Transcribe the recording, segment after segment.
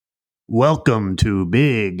Welcome to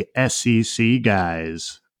Big SEC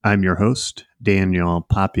Guys. I'm your host, Daniel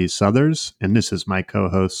Poppy Southers, and this is my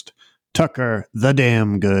co-host, Tucker the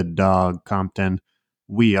Damn Good Dog Compton.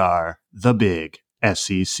 We are the Big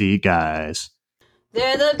SEC Guys.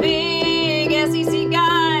 They're the Big SEC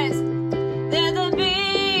Guys. They're the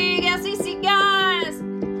Big SEC Guys.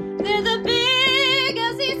 They're the Big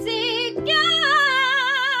SEC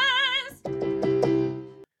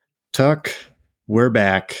Guys. Tuck, we're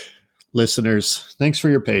back. Listeners, thanks for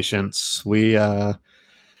your patience. We heard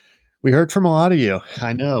from a lot of you.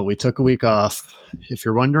 I know we took a week off. If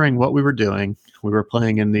you're wondering what we were doing, we were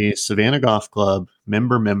playing in the Savannah Golf Club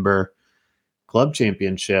member club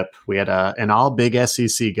championship. We had an all big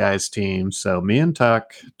SEC guys team. So me and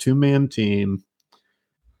Tuck, 2-man team.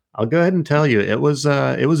 I'll go ahead and tell you, it was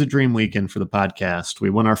a dream weekend for the podcast. We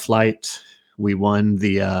won our flight. We won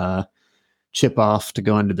the chip off to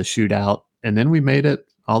go into the shootout, and then we made it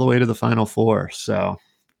all the way to the Final Four. So,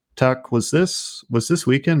 Tuck, was this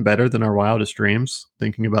weekend better than our wildest dreams?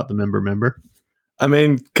 Thinking about the member. I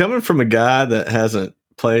mean, coming from a guy that hasn't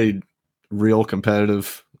played real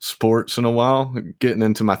competitive sports in a while, getting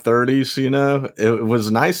into my 30s, it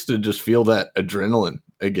was nice to just feel that adrenaline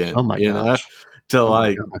again. Oh my gosh.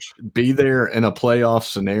 Be there in a playoff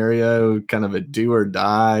scenario, kind of a do or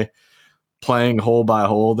die, playing hole by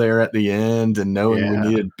hole there at the end, and knowing we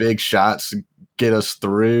needed big shots to get us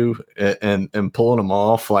through and pulling them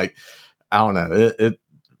off. Like, I don't know. It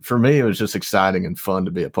for me, it was just exciting and fun to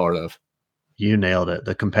be a part of. You nailed it.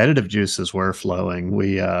 The competitive juices were flowing.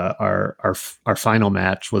 We our final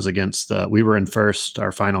match was against we were in first.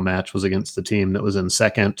 Our final match was against the team that was in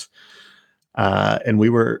second. And we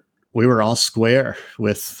were all square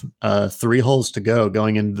with 3 holes to go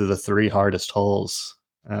going into the 3 hardest holes.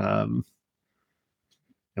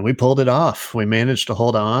 And we pulled it off. We managed to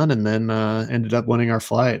hold on and then ended up winning our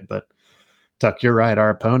flight. But Tuck, you're right. Our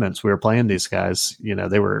opponents, we were playing these guys,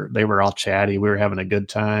 they were all chatty. We were having a good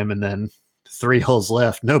time. And then 3 holes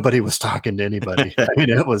left. Nobody was talking to anybody. I mean,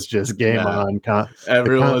 it was just game on.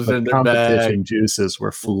 Everyone was in the competition bag. Juices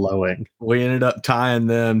were flowing. We ended up tying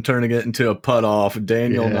them, turning it into a putt off.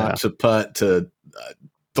 Daniel knocks a putt to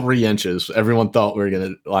 3 inches. Everyone thought we were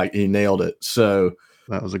going to, he nailed it. So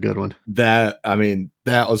that was a good one. That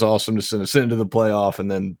was awesome to send us into the playoff,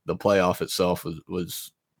 and then the playoff itself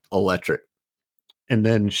was electric. And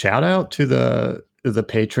then shout out to the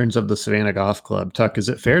patrons of the Savannah Golf Club. Tuck, is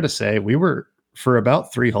it fair to say we were, for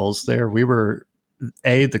about 3 holes there, we were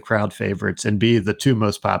A, the crowd favorites, and B, the 2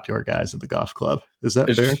 most popular guys at the golf club? Is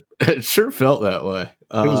that fair? It sure felt that way.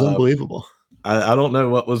 It was unbelievable. I don't know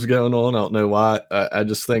what was going on. I don't know why. I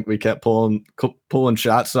just think we kept pulling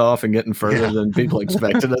shots off and getting further than people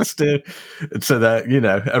expected us to. And so that,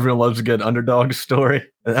 everyone loves a good underdog story.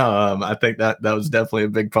 I think that was definitely a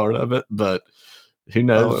big part of it, but who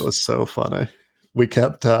knows? Oh, it was so funny. We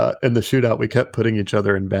kept, in the shootout, we kept putting each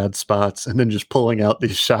other in bad spots and then just pulling out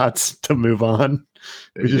these shots to move on.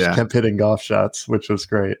 We just kept hitting golf shots, which was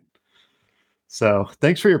great. So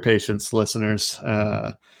thanks for your patience, listeners.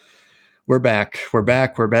 We're back. We're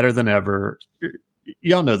better than ever.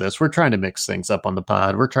 Y'all know this. We're trying to mix things up on the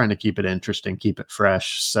pod. We're trying to keep it interesting, keep it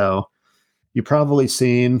fresh. So you've probably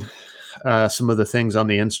seen some of the things on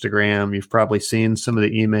the Instagram. You've probably seen some of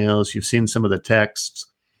the emails. You've seen some of the texts.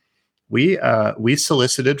 We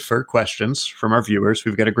solicited for questions from our viewers.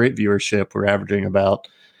 We've got a great viewership. We're averaging about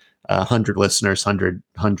 100 listeners,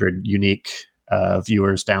 100 unique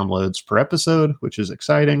viewers, downloads per episode, which is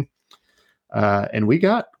exciting. And we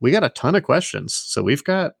got a ton of questions. So we're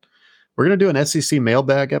going to do an SEC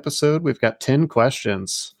Mailbag episode. We've got 10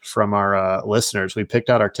 questions from our listeners. We picked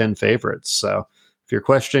out our 10 favorites. So if your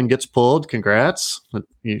question gets pulled, congrats.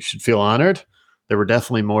 You should feel honored. There were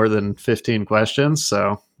definitely more than 15 questions.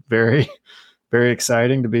 So very, very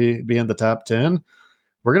exciting to be in the top 10.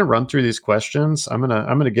 We're going to run through these questions. I'm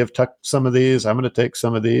going to give Tuck some of these. I'm going to take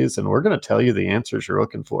some of these, and we're going to tell you the answers you're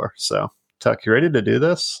looking for. So Tuck, you ready to do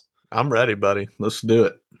this? I'm ready, buddy. Let's do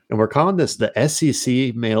it. And we're calling this the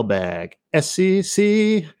SEC Mailbag.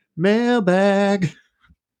 SEC Mailbag.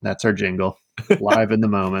 That's our jingle. Live in the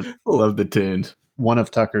moment. Love the tunes. One of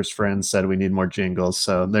Tucker's friends said we need more jingles.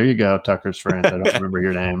 So there you go, Tucker's friend. I don't remember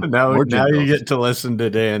your name. Now you get to listen to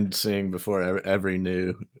Dan sing before every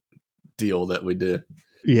new deal that we do.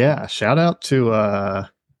 Yeah. Shout out to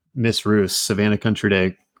Miss Roos, Savannah Country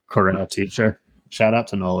Day chorale teacher. Shout out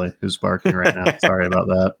to Noli, who's barking right now. Sorry about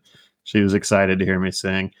that. She was excited to hear me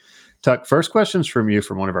sing. Tuck, first question's from you,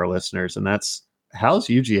 from one of our listeners, and that's, how's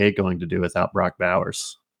UGA going to do without Brock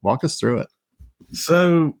Bowers? Walk us through it.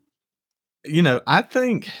 So, I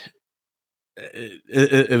think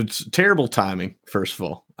it's terrible timing, first of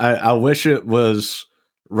all. I wish it was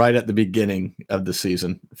right at the beginning of the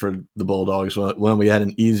season for the Bulldogs when we had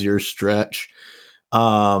an easier stretch.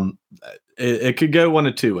 It could go one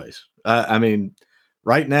of two ways. I mean,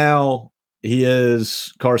 right now he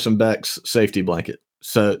is Carson Beck's safety blanket.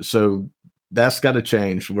 So that's got to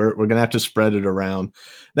change. We're going to have to spread it around.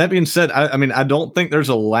 That being said, I mean, I don't think there's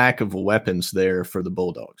a lack of weapons there for the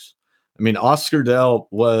Bulldogs. I mean, Oscar Dell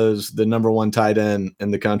was the number 1 tight end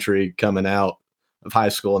in the country coming out of high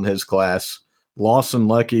school in his class. Lawson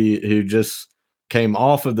Lucky, who just came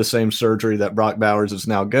off of the same surgery that Brock Bowers is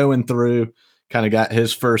now going through, kind of got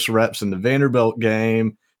his first reps in the Vanderbilt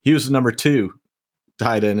game. He was the number 2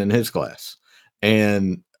 tight end in his class.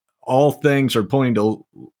 And all things are pointing to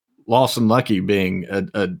Lawson Lucky being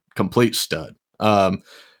a complete stud.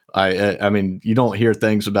 I mean, you don't hear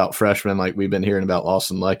things about freshmen like we've been hearing about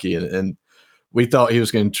Lawson Lucky, and we thought he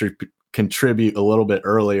was going to contribute a little bit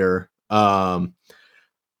earlier. But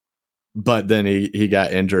then he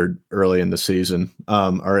got injured early in the season,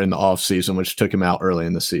 or in the off season, which took him out early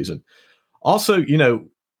in the season. Also, you know,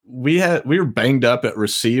 we were banged up at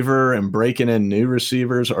receiver, and breaking in new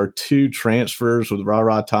receivers. Our 2 transfers with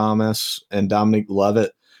Ra Thomas and Dominique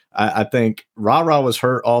Lovett. I think Ra was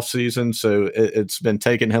hurt off season, so it's been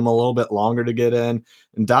taking him a little bit longer to get in.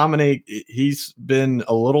 And Dominique, he's been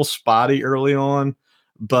a little spotty early on,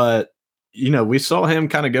 but you know, we saw him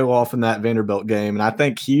kind of go off in that Vanderbilt game, and I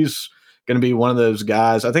think he's going to be one of those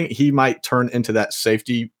guys. I think he might turn into that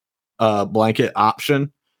safety blanket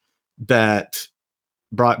option that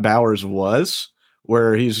Brock Bowers was,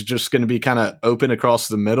 where he's just going to be kind of open across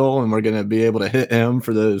the middle, and we're going to be able to hit him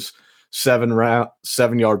for those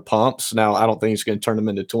 7-yard pumps. Now, I don't think he's going to turn them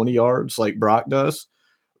into 20 yards like Brock does,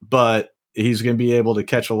 but he's going to be able to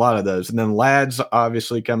catch a lot of those. And then Ladd's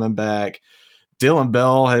obviously coming back. Dylan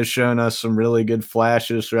Bell has shown us some really good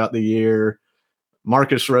flashes throughout the year.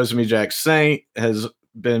 Marcus Rosemy-Jack-Saint has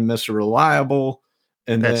been Mr. Reliable.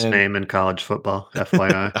 And best name in college football,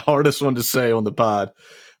 FYI. Hardest one to say on the pod.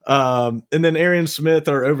 And then Arian Smith,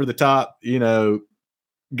 our over-the-top, you know,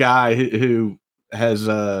 guy who has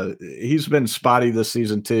he's been spotty this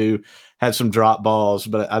season too, had some drop balls,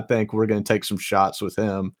 but I think we're going to take some shots with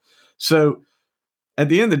him. So at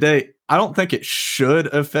the end of the day, I don't think it should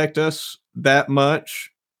affect us that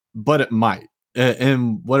much, but it might.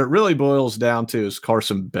 And what it really boils down to is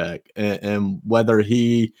Carson Beck and whether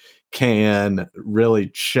he can really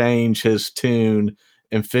change his tune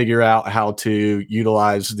and figure out how to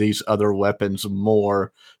utilize these other weapons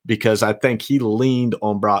more, because I think he leaned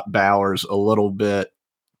on Brock Bowers a little bit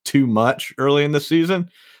too much early in the season.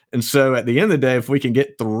 And so at the end of the day, if we can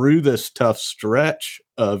get through this tough stretch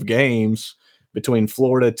of games between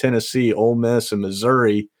Florida, Tennessee, Ole Miss, and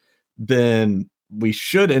Missouri, then we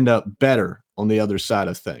should end up better on the other side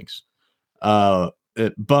of things.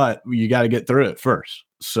 But you got to get through it first.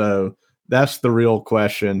 So that's the real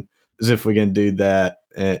question, is if we can do that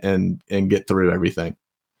and get through everything.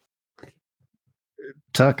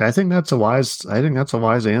 Tuck, I think that's a wise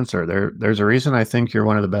answer. There's a reason I think you're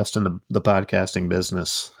one of the best in the podcasting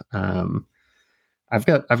business. I've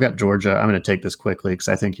got Georgia. I'm going to take this quickly because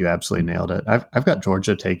I think you absolutely nailed it. I've got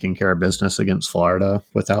Georgia taking care of business against Florida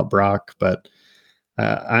without Brock, but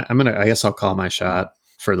I guess I'll call my shot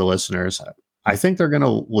for the listeners. I think they're going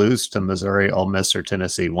to lose to Missouri, Ole Miss, or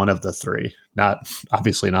Tennessee, one of the 3.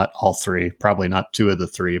 Obviously not all 3, probably not 2 of the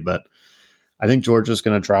 3, but I think Georgia's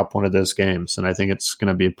going to drop one of those games, and I think it's going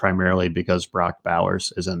to be primarily because Brock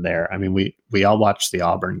Bowers is in there. I mean, we all watched the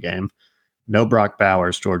Auburn game. No Brock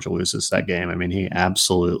Bowers, Georgia loses that game. I mean, he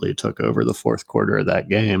absolutely took over the fourth quarter of that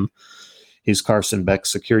game. He's Carson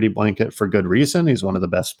Beck's security blanket for good reason. He's one of the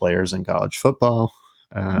best players in college football.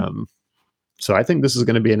 So I think this is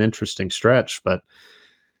going to be an interesting stretch, but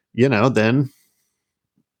you know, then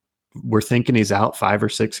we're thinking he's out 5 or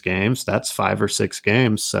 6 games. That's 5 or 6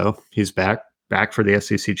 games. So he's back for the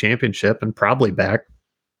SEC championship and probably back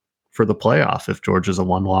for the playoff if Georgia's a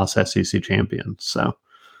 1-loss SEC champion. So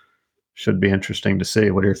should be interesting to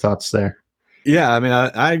see. What are your thoughts there? Yeah, I mean,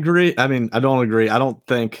 I agree. I mean, I don't agree. I don't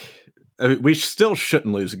think we still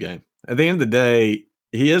shouldn't lose a game. At the end of the day,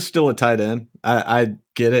 he is still a tight end. I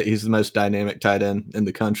get it. He's the most dynamic tight end in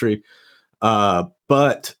the country.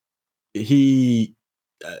 But a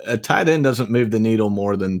tight end doesn't move the needle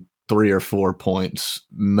more than 3 or 4 points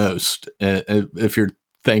most, if you're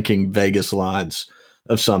thinking Vegas lines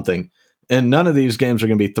of something. And none of these games are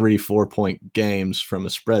going to be 3-4 point games from a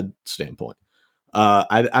spread standpoint.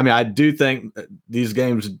 I mean, I do think these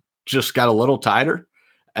games just got a little tighter,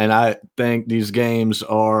 and I think these games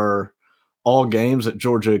are all games that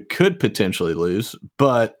Georgia could potentially lose.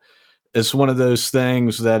 But it's one of those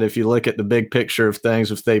things that if you look at the big picture of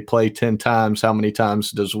things, if they play 10 times, how many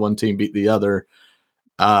times does one team beat the other?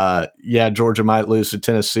 Georgia might lose to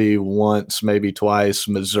Tennessee once, maybe twice,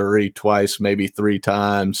 Missouri twice, maybe 3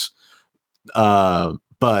 times.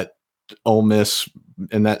 But Ole Miss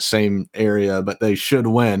in that same area, but they should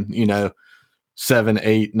win, 7,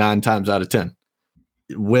 8, 9 times out of 10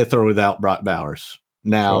 with or without Brock Bowers.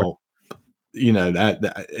 Now,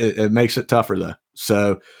 that it makes it tougher though.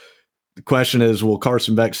 So the question is, will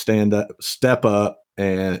Carson Beck step up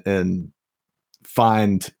and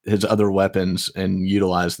find his other weapons and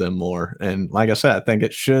utilize them more? And like I said, I think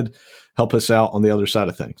it should help us out on the other side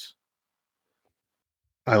of things.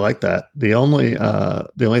 I like that. The only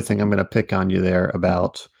thing I'm going to pick on you there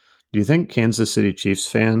about, do you think Kansas City Chiefs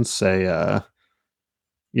fans say,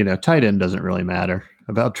 tight end doesn't really matter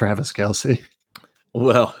about Travis Kelce?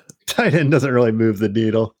 Well, tight end doesn't really move the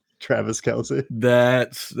needle. Travis Kelce.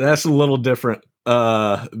 That's a little different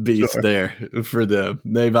beef there for them.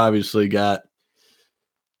 They've obviously got.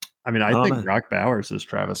 I think Brock Bowers is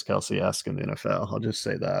Travis Kelce-esque in the NFL. I'll just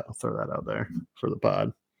say that. I'll throw that out there for the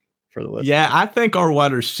pod, for the list. Yeah, I think our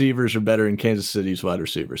wide receivers are better than Kansas City's wide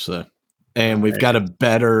receivers. So, and we've got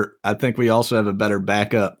I think we also have a better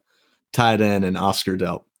backup tight end in Oscar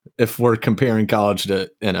Delp if we're comparing college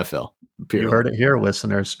to NFL. You heard it here,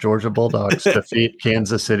 listeners. Georgia Bulldogs defeat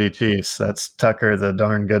Kansas City Chiefs. That's Tucker, the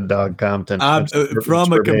darn good dog Compton.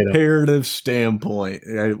 From a comparative standpoint,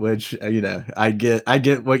 which I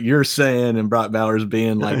get what you're saying, and Brock Bowers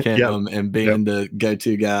being like him and being the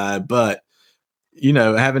go-to guy. But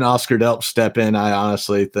having Oscar Delp step in, I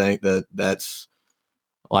honestly think that's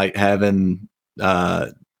like having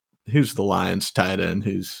who's the Lions tight end?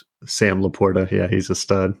 Who's Sam Laporta. Yeah, he's a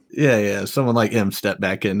stud. Yeah. Someone like him step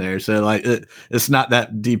back in there. So like it's not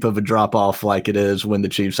that deep of a drop off like it is when the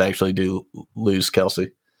Chiefs actually do lose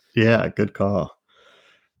Kelce. Yeah, good call.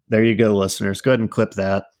 There you go, listeners. Go ahead and clip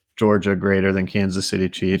that. Georgia greater than Kansas City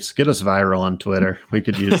Chiefs. Get us viral on Twitter. We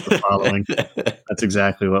could use the following. That's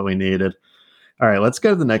exactly what we needed. All right, let's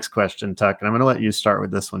go to the next question, Tuck. And I'm going to let you start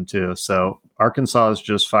with this one too. So Arkansas has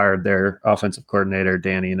just fired their offensive coordinator,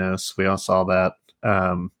 Dan Enos. We all saw that.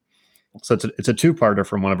 So it's a two-parter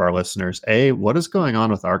from one of our listeners. A, what is going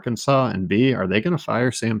on with Arkansas? And B, are they going to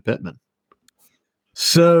fire Sam Pittman?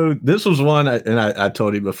 So this was one, and I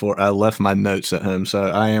told you before, I left my notes at home, so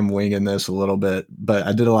I am winging this a little bit, but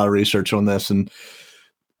I did a lot of research on this. And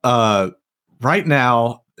right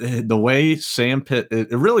now, the way Sam Pitt,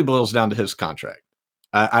 it really boils down to his contract.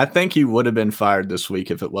 I think he would have been fired this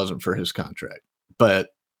week if it wasn't for his contract. But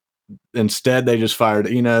instead, they just fired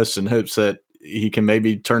Enos in hopes that he can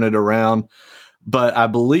maybe turn it around. But I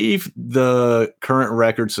believe the current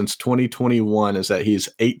record since 2021 is that he's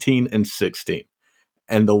 18-16.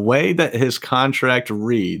 And the way that his contract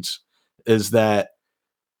reads is that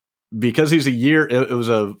because he's a year, it was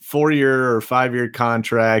a 4-year or 5-year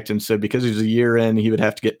contract. And so because he's a year in, he would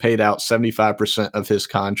have to get paid out 75% of his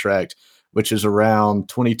contract, which is around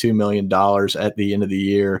 $22 million at the end of the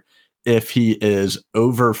year if he is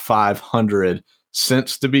over 500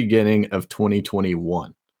 since the beginning of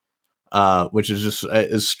 2021, which is just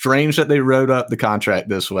it's strange that they wrote up the contract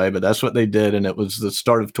this way, but that's what they did. And it was the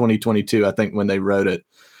start of 2022, I think, when they wrote it.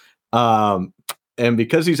 And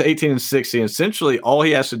because he's 18-16, essentially all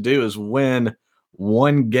he has to do is win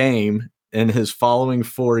one game in his following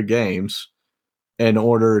 4 games in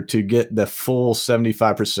order to get the full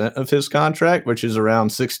 75% of his contract, which is around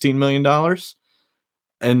 $16 million.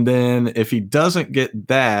 And then if he doesn't get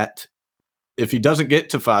that, if he doesn't get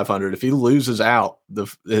to 500, if he loses out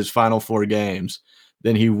his final 4 games,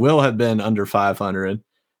 then he will have been under 500.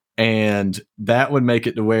 And that would make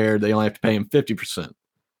it to where they only have to pay him 50%.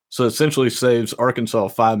 So essentially saves Arkansas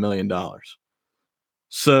 $5 million.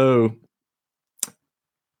 So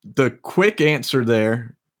the quick answer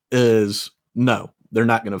there is no, they're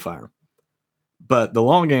not going to fire him. But the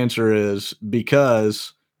long answer is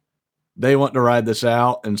because they want to ride this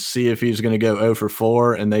out and see if he's going to go 0 for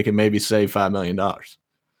 4 and they can maybe save $5 million.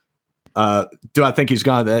 Do I think he's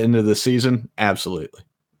gone at the end of the season? Absolutely.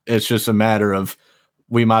 It's just a matter of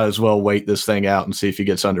we might as well wait this thing out and see if he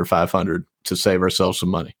gets under 500 to save ourselves some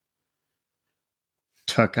money.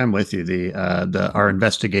 Tuck, I'm with you. Our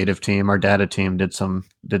investigative team, our data team, did some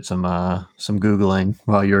Googling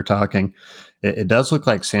while you were talking. It does look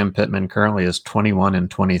like Sam Pittman currently is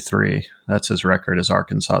 21-23. That's his record as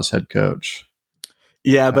Arkansas's head coach.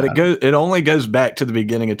 Yeah, but it only goes back to the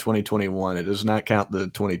beginning of 2021. It does not count the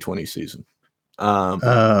 2020 season.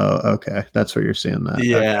 Okay, that's where you're seeing that.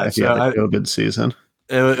 Yeah, okay. so the COVID season.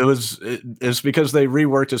 It's because they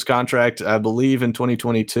reworked his contract, I believe, in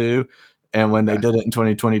 2022. And when they did it in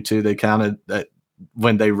 2022, they counted that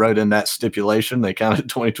when they wrote in that stipulation, they counted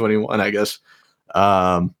 2021, I guess.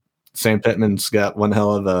 Sam Pittman's got one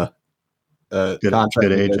hell of a contract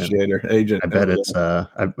good negotiator agent. I bet it's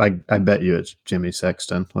I bet you it's Jimmy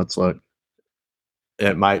Sexton. Let's look.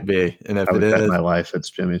 It might be. And if I would it bet is, my life it's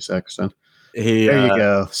Jimmy Sexton. there you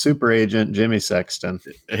go. Super agent Jimmy Sexton.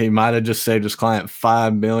 He might have just saved his client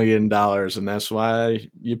 $5 million, and that's why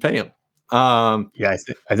you pay him. I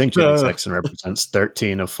think Jimmy Sexton represents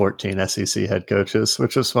 13 of 14 SEC head coaches,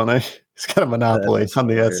 which is funny. He's got a monopoly on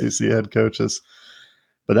the SEC head coaches.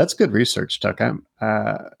 But that's good research, Tuck.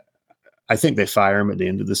 I think they fire him at the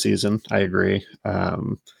end of the season. I agree.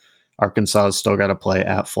 Arkansas has still got to play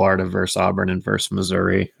at Florida versus Auburn and versus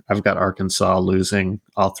Missouri. I've got Arkansas losing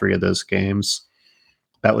all 3 of those games.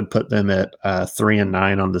 That would put them at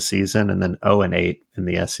 3-9 on the season and then 0-8 in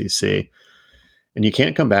the SEC. And you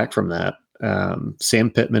can't come back from that. Sam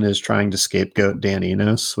Pittman is trying to scapegoat Dan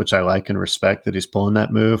Enos, which I like and respect that he's pulling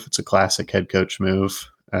that move. It's a classic head coach move.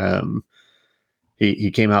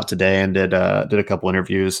 He came out today and did a couple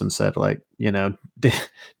interviews and said, like,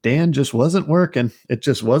 Dan just wasn't working. It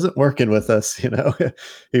just wasn't working with us.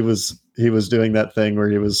 He was doing that thing where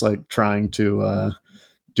he was like trying to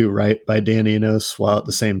do right by Dan Enos while at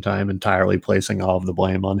the same time entirely placing all of the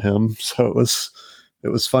blame on him. So it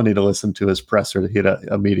was funny to listen to his presser. He had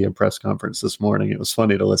a media press conference this morning. It was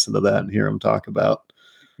funny to listen to that and hear him talk about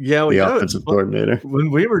the offensive coordinator. When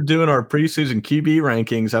we were doing our preseason QB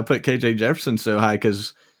rankings, I put KJ Jefferson so high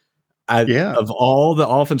because of all the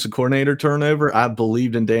offensive coordinator turnover, I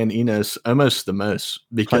believed in Dan Enos almost the most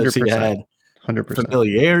because 100%, he had 100%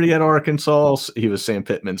 familiarity at Arkansas. He was Sam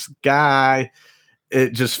Pittman's guy.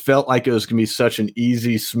 It just felt like it was going to be such an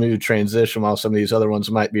easy, smooth transition while some of these other ones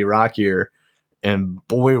might be rockier. And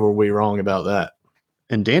boy, were we wrong about that.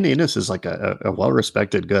 And Dan Enos is like a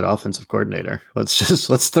well-respected, good offensive coordinator.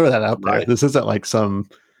 Let's throw that out there. Right. This isn't like some,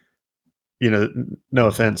 no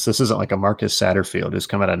offense. This isn't like a Marcus Satterfield who's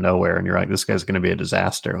come out of nowhere and you're like, this guy's going to be a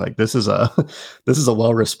disaster. Like this is a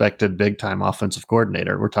well-respected, big-time offensive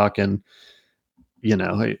coordinator. We're talking, he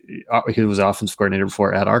was offensive coordinator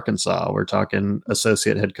before at Arkansas. We're talking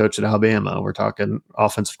associate head coach at Alabama. We're talking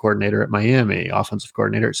offensive coordinator at Miami, offensive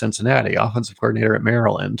coordinator at Cincinnati, offensive coordinator at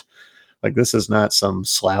Maryland. Like this is not some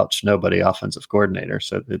slouch, nobody offensive coordinator.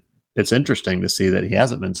 So it's interesting to see that he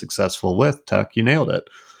hasn't been successful with Tuck. You nailed it.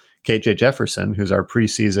 KJ Jefferson, who's our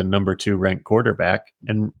preseason number 2 ranked quarterback,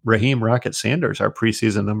 and Raheem Rocket Sanders, our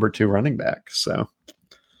preseason number 2 running back. So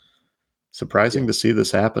surprising to see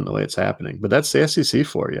this happen the way it's happening. But that's the SEC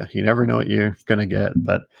for you. You never know what you're going to get.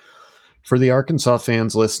 But for the Arkansas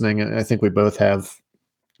fans listening, I think we both have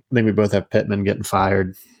Pittman getting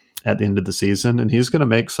fired at the end of the season, and he's going to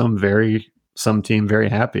make some team very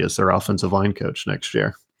happy as their offensive line coach next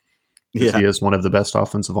year. Yeah. He is one of the best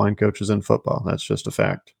offensive line coaches in football. That's just a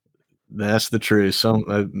fact. That's the truth. So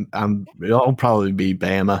it'll probably be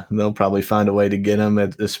Bama. They'll probably find a way to get him,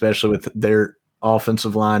 especially with their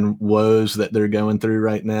offensive line woes that they're going through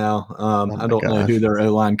right now. I don't know who their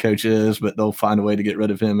O-line coach is, but they'll find a way to get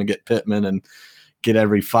rid of him and get Pittman and get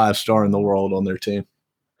every 5-star in the world on their team.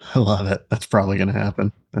 I love it. That's probably going to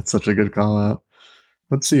happen. That's such a good call out.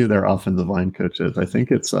 Let's see who their offensive line coach is. I think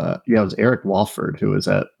it's it was Eric Walford, who was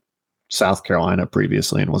at South Carolina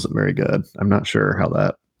previously and wasn't very good. I'm not sure how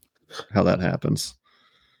that happens.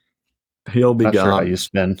 He'll be gone. Sure how you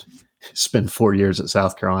spend 4 years at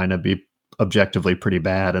South Carolina, be objectively pretty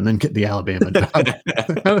bad, and then get the Alabama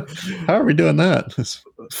job. How are we doing that? It's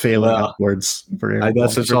failing upwards for Eric I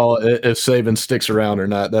guess Walford. It's all if Saban sticks around or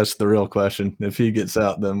not. That's the real question. If he gets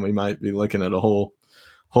out, then we might be looking at a whole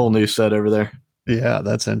new set over there. Yeah,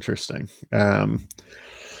 that's interesting.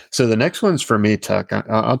 So the next one's for me, Tuck.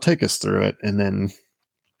 I'll take us through it, and then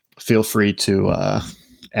feel free to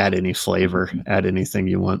add any flavor, add anything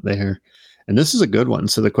you want there. And this is a good one.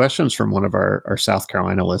 So the question's from one of our South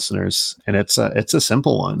Carolina listeners, and it's a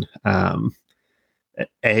simple one.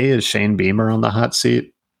 A, is Shane Beamer on the hot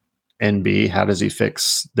seat? And B, how does he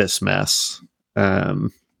fix this mess?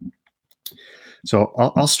 So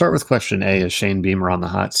I'll start with question A. Is Shane Beamer on the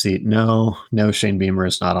hot seat? No, Shane Beamer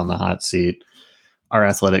is not on the hot seat. Our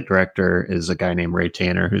athletic director is a guy named Ray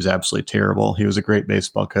Tanner, who's absolutely terrible. He was a great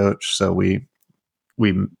baseball coach, so we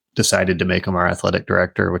decided to make him our athletic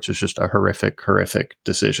director, which is just a horrific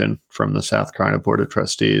decision from the South Carolina Board of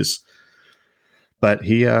Trustees. But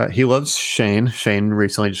he loves Shane. Shane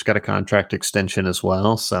recently just got a contract extension as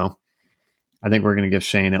well, so I think we're going to give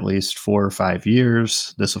Shane at least 4 or 5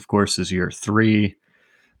 years. This, of course, is year 3.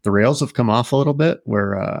 The rails have come off a little bit.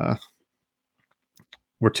 We're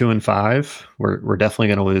 2-5. We're definitely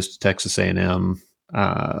going to lose to Texas A&M.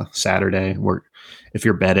 Saturday. If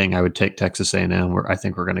you're betting, I would take Texas A&M. I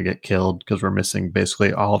think we're going to get killed because we're missing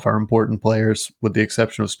basically all of our important players, with the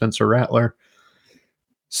exception of Spencer Rattler.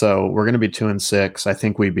 So we're going to be 2-6. I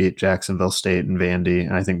think we beat Jacksonville State and Vandy,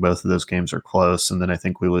 and I think both of those games are close. And then I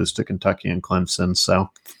think we lose to Kentucky and Clemson. So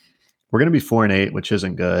we're going to be 4-8, which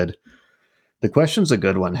isn't good. The question's a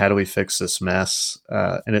good one. How do we fix this mess?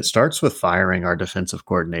 And it starts with firing our defensive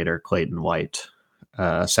coordinator, Clayton White.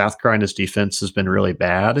 South Carolina's defense has been really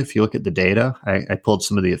bad. If you look at the data, I pulled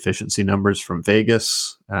some of the efficiency numbers from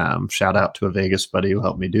Vegas. Shout out to a Vegas buddy who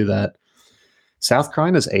helped me do that. South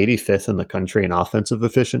Carolina's 85th in the country in offensive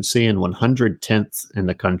efficiency and 110th in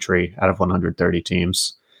the country out of 130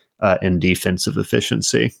 teams in defensive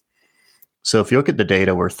efficiency. So if you look at the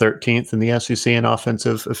data, we're 13th in the SEC in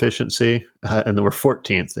offensive efficiency, and then we're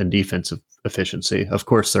 14th in defensive efficiency. Of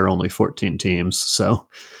course, there are only 14 teams, so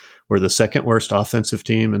we're the second worst offensive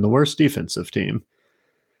team and the worst defensive team.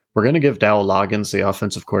 We're going to give Dowell Loggins, the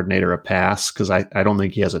offensive coordinator, a pass because I don't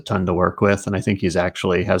think he has a ton to work with, and I think he's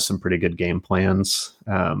actually has some pretty good game plans.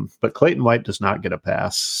 But Clayton White does not get a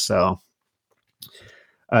pass. So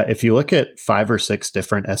if you look at 5 or 6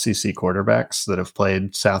 different SEC quarterbacks that have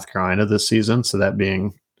played South Carolina this season, so that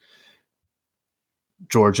being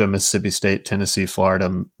Georgia, Mississippi State, Tennessee,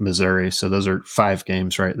 Florida, Missouri. So those are 5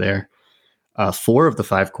 games right there. 4 of the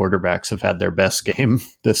 5 quarterbacks have had their best game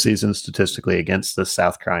this season statistically against the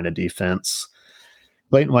South Carolina defense.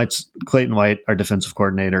 Clayton White, our defensive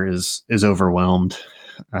coordinator, is overwhelmed.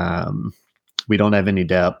 We don't have any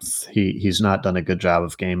depth. He's not done a good job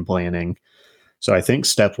of game planning. So I think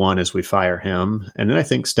step 1 is we fire him. And then I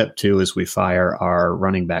think step 2 is we fire our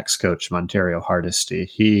running backs coach, Montario Hardesty.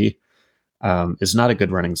 He is not a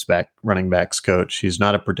good running backs coach. He's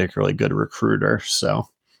not a particularly good recruiter. So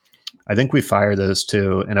I think we fire those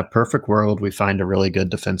 2. In a perfect world, we find a really good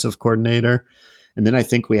defensive coordinator. And then I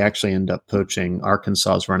think we actually end up poaching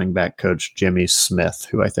Arkansas's running back coach, Jimmy Smith,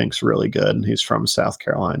 who I think is really good. And he's from South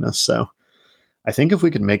Carolina. So I think if we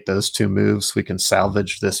can make those 2 moves, we can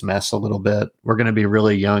salvage this mess a little bit. We're going to be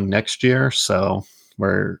really young next year. So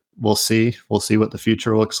we'll see what the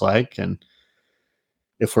future looks like. And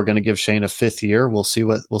if we're going to give Shane a 5th year, we'll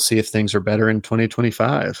see if things are better in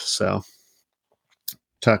 2025. So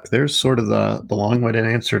Tuck, there's sort of the long-winded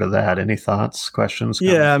answer to that. Any thoughts, questions?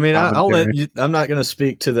 Yeah, I mean, I'll let you. I'm not going to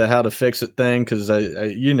speak to the how to fix it thing because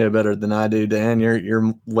you know better than I do, Dan.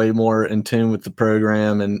 You're way more in tune with the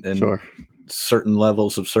program and sure. certain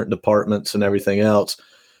levels of certain departments and everything else.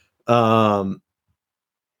 But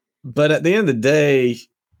at the end of the day,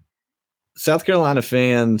 South Carolina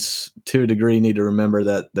fans, to a degree, need to remember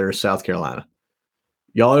that they're South Carolina.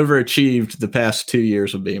 Y'all overachieved the past 2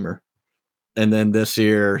 years of Beamer. And then this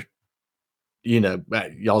year,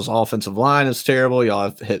 y'all's offensive line is terrible. Y'all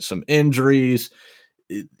have hit some injuries.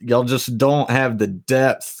 Y'all just don't have the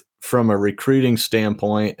depth from a recruiting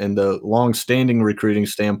standpoint and the long-standing recruiting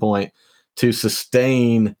standpoint to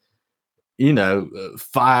sustain,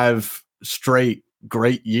 5 straight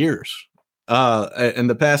great years. And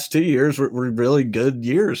the past 2 years were really good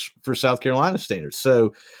years for South Carolina standards.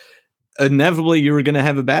 So inevitably you were going to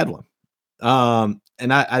have a bad one.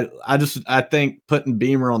 And I think putting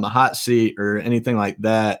Beamer on the hot seat or anything like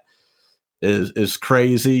that is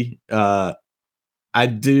crazy. I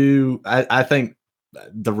think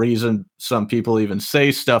the reason some people even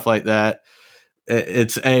say stuff like that,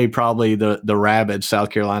 it's probably the rabid South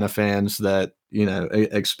Carolina fans that,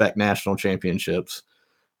 expect national championships.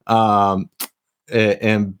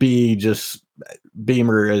 And B, just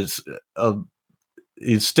Beamer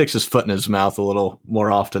he sticks his foot in his mouth a little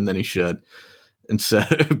more often than he should. And so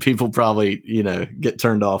people probably, get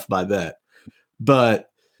turned off by that. But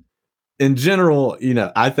in general,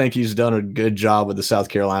 I think he's done a good job with the South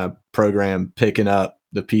Carolina program, picking up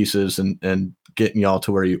the pieces and getting y'all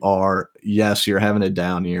to where you are. Yes, you're having a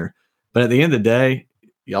down year. But at the end of the day,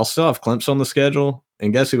 y'all still have Clemson on the schedule.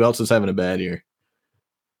 And guess who else is having a bad year?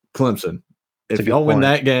 Clemson. If y'all win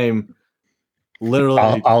that game,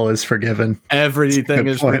 literally all is forgiven. Everything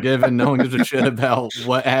is forgiven. No one gives a shit about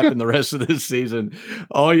what happened the rest of this season.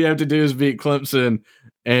 All you have to do is beat Clemson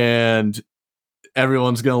and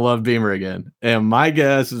everyone's going to love Beamer again. And my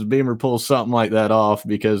guess is Beamer pulls something like that off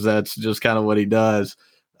because that's just kind of what he does.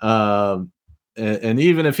 And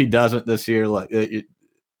even if he doesn't this year,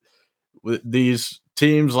 with these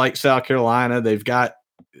teams like South Carolina, they've got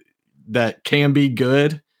that can be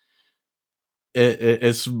good.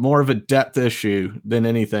 It's more of a depth issue than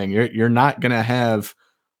anything. You're not going to have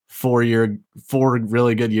 4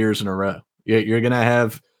 really good years in a row. You're going to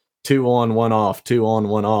have 2 on, 1 off, 2 on,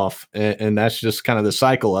 1 off. And that's just kind of the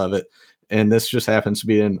cycle of it. And this just happens to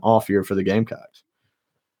be an off year for the Gamecocks.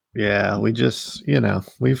 Yeah, we just,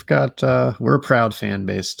 we've got we're a proud fan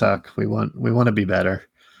base, Tuck. We want to be better.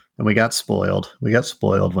 And we got spoiled. We got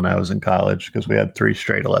spoiled when I was in college because we had 3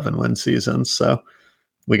 straight 11-win seasons. So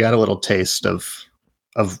we got a little taste of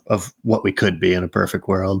what we could be in a perfect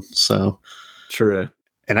world. So True.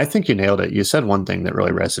 And I think you nailed it. You said one thing that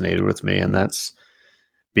really resonated with me, and that's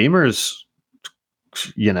Beamer's,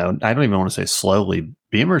 I don't even want to say slowly,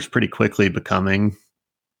 Beamer's pretty quickly becoming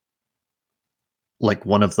like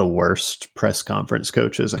one of the worst press conference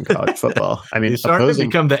coaches in college football. I mean, he's starting to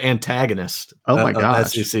become the antagonist my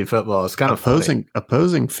gosh, of SEC football. It's kind of funny.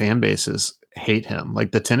 Opposing fan bases hate him.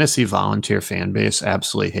 Like the Tennessee Volunteer fan base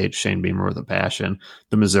absolutely hates Shane Beamer with a passion.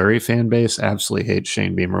 The Missouri fan base absolutely hates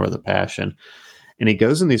Shane Beamer with a passion. And he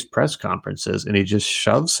goes in these press conferences and he just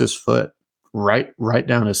shoves his foot right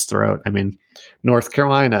down his throat. I mean, North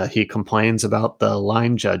Carolina, he complains about the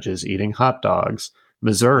line judges eating hot dogs.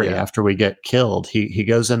 Missouri, after we get killed, he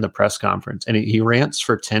goes in the press conference and he rants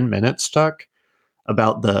for 10 minutes, Tuck,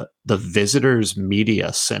 about the visitors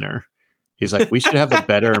media center. He's like, we should have a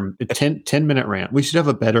better 10-minute rant. We should have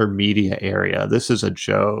a better media area. This is a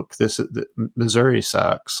joke. Missouri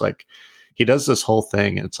sucks. Like he does this whole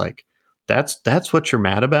thing. And it's like, that's what you're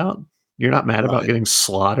mad about. You're not mad about getting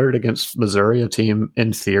slaughtered against Missouri, a team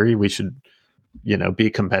in theory we should, be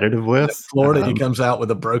competitive with. Florida, he comes out with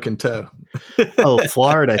a broken toe.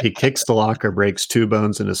 Florida, he kicks the locker, breaks 2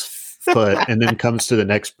 bones in his foot, and then comes to the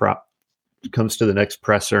next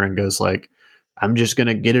presser and goes like, I'm just going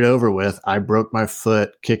to get it over with. I broke my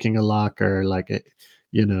foot kicking a locker. Like,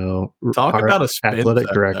 talk about a athletic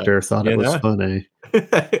director thought it was funny.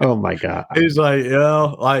 Oh my God. He's like,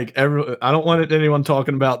 I don't want anyone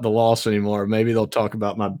talking about the loss anymore. Maybe they'll talk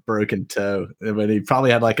about my broken toe. But he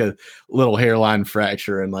probably had like a little hairline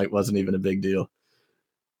fracture and like wasn't even a big deal.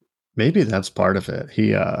 Maybe that's part of it.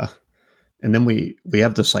 And then we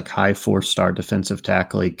have this like high 4-star defensive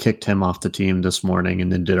tackle. He kicked him off the team this morning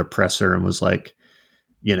and then did a presser and was like,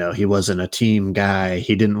 he wasn't a team guy.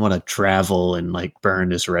 He didn't want to travel and like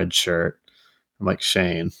burn his red shirt. I'm like,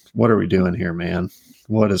 Shane, what are we doing here, man?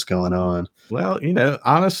 What is going on? Well,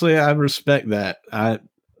 honestly, I respect that. I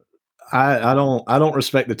don't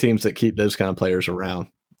respect the teams that keep those kind of players around.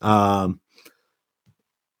 And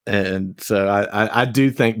so I do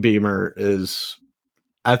think Beamer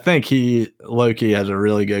I think he low-key has a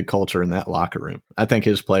really good culture in that locker room. I think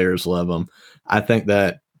his players love him. I think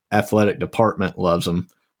that athletic department loves him,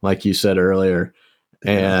 like you said earlier.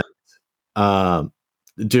 And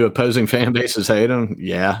do opposing fan bases hate him?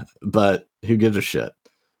 Yeah, but who gives a shit?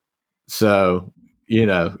 So,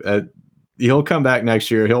 he'll come back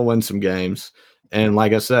next year. He'll win some games. And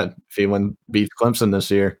like I said, if he beats Clemson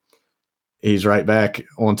this year, he's right back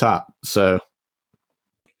on top. So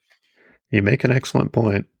you make an excellent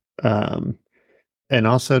point. And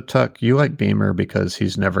also, Tuck, you like Beamer because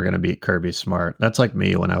he's never going to beat Kirby Smart. That's like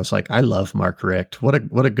me when I was like, I love Mark Richt. What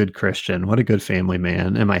a good Christian. What a good family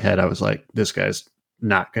man. In my head, I was like, this guy's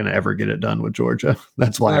not going to ever get it done with Georgia.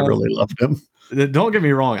 That's why I really loved him. Don't get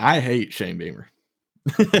me wrong. I hate Shane Beamer.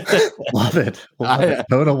 Love it.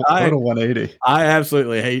 Go to 180. I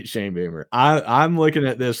absolutely hate Shane Beamer. I'm looking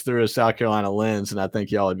at this through a South Carolina lens, and I think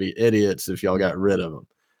y'all would be idiots if y'all got rid of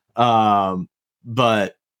him.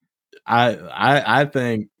 But I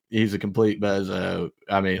think he's a complete bozo.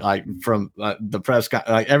 I mean, like from the press,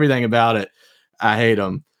 like everything about it, I hate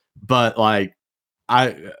him. But like,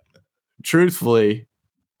 truthfully,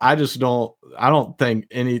 I don't think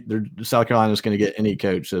South Carolina is going to get any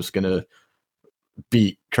coach that's going to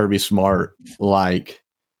beat Kirby Smart like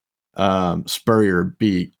Spurrier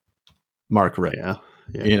beat Mark Richt.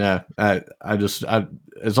 Yeah.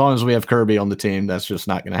 As long as we have Kirby on the team, that's just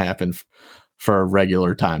not going to happen for a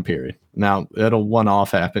regular time period. Now, it'll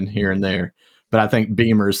one-off happen here and there, but I think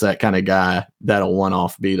Beamer's that kind of guy that'll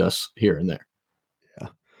one-off beat us here and there. Yeah.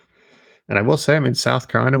 And I will say, I mean, South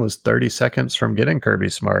Carolina was 30 seconds from getting Kirby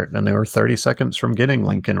Smart, and they were 30 seconds from getting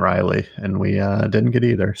Lincoln Riley, and we didn't get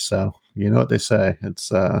either. So you know what they say.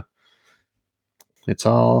 It's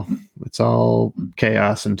all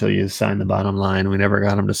chaos until you sign the bottom line. We never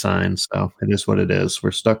got him to sign, so it is what it is.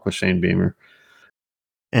 We're stuck with Shane Beamer.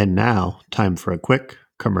 And now, time for a quick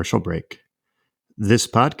commercial break. This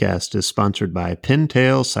podcast is sponsored by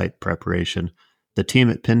Pintail Site Preparation. The team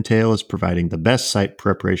at Pintail is providing the best site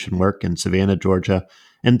preparation work in Savannah, Georgia,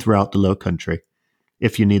 and throughout the Low Country.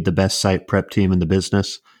 If you need the best site prep team in the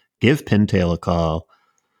business, give Pintail a call.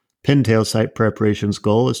 Pintail Site Preparation's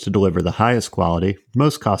goal is to deliver the highest quality,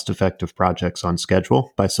 most cost-effective projects on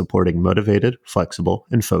schedule by supporting motivated, flexible,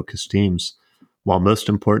 and focused teams, while most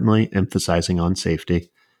importantly emphasizing on safety.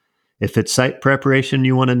 If it's site preparation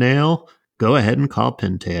you want to nail, go ahead and call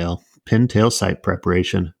Pintail. Pintail site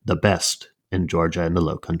preparation, the best in Georgia and the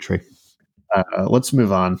Low Country. Let's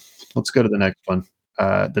move on. Let's go to the next one.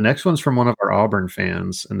 The next one's from one of our Auburn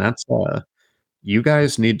fans, and that's you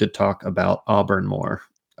guys need to talk about Auburn more.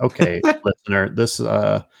 Okay, listener, this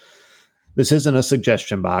isn't a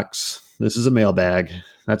suggestion box. This is a mailbag.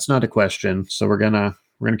 That's not a question. So we're gonna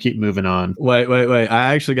keep moving on. Wait.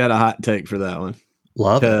 I actually got a hot take for that one.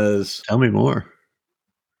 Love it. Tell me more.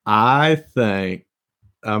 I think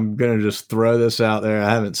I'm gonna just throw this out there. I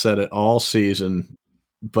haven't said it all season,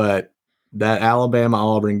 but that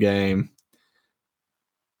Alabama-Auburn game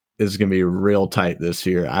is going to be real tight this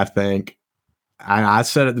year. I think I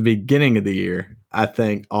said at the beginning of the year, I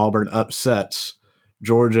think Auburn upsets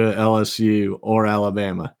Georgia, LSU, or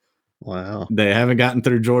Alabama. Wow. They haven't gotten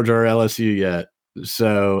through Georgia or LSU yet.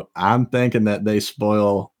 So I'm thinking that they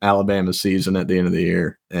spoil Alabama's season at the end of the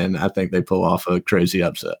year, and I think they pull off a crazy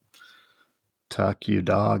upset. Tuck, you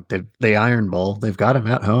dog. They Iron Bowl. They've got him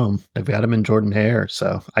at home. They've got him in Jordan-Hare.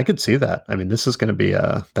 So I could see that. I mean, this is going to be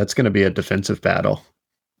that's going to be a defensive battle.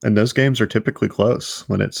 And those games are typically close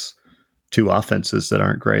when it's two offenses that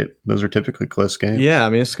aren't great. Those are typically close games. Yeah, I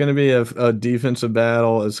mean, it's going to be a defensive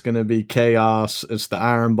battle. It's going to be chaos. It's the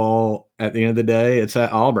Iron Bowl. At the end of the day, it's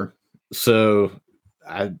at Auburn. So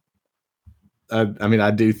I mean,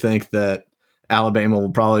 I do think that Alabama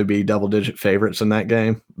will probably be double-digit favorites in that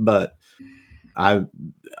game, but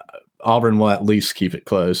Auburn will at least keep it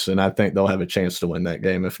close, and I think they'll have a chance to win that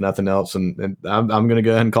game, if nothing else. And I'm going to go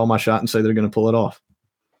ahead and call my shot and say they're going to pull it off.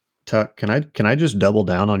 Tuck, can I just double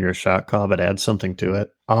down on your shot call, but add something to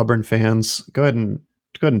it? Auburn fans, go ahead and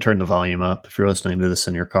turn the volume up if you're listening to this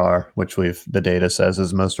in your car, which the data says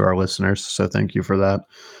is most of our listeners. So thank you for that.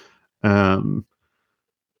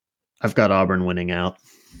 I've got Auburn winning out.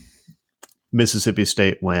 Mississippi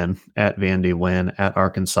State win, at Vandy win, at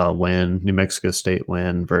Arkansas win, New Mexico State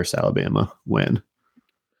win, versus Alabama win.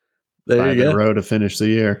 There you go. 5 in a row to finish the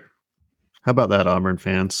year. How about that, Auburn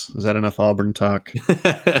fans? Is that enough Auburn talk?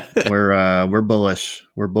 We're bullish.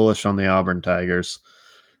 We're bullish on the Auburn Tigers.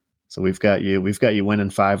 So we've got you winning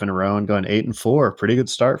 5 in a row and going 8-4. Pretty good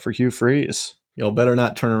start for Hugh Freeze. Y'all better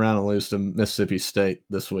not turn around and lose to Mississippi State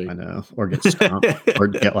this week. I know, or get stumped, or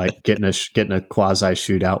getting a quasi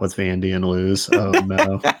shootout with Vandy and lose. Oh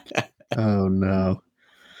no, oh no.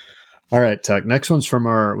 All right, Tuck. Next one's from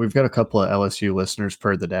we've got a couple of LSU listeners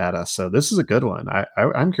per the data, so this is a good one.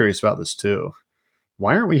 I'm curious about this too.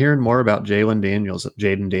 Why aren't we hearing more about Jaden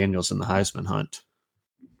Daniels in the Heisman hunt?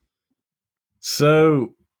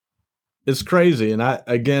 So it's crazy. And I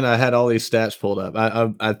had all these stats pulled up.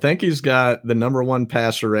 I think he's got the number 1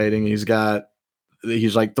 passer rating. He's like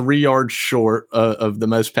 3 yards short of the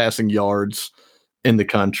most passing yards in the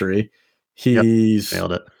country. He's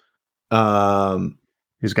nailed it.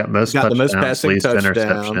 He's got most touchdowns, the most passing least touchdowns,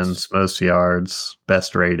 interceptions, most yards,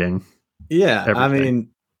 best rating. Yeah. Everything. I mean,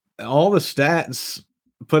 all the stats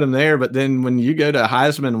put him there, but then when you go to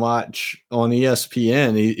Heisman Watch on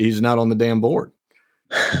ESPN, he's not on the damn board.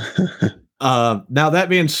 Now that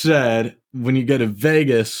being said, when you go to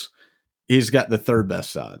Vegas, he's got the 3rd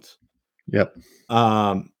best odds. Yep.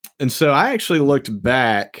 And so I actually looked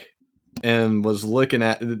back and was looking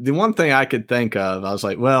at the one thing I could think of. I was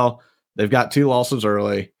like, well, they've got 2 losses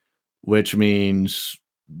early, which means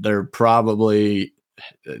they've got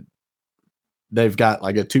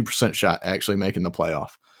like a 2% shot actually making the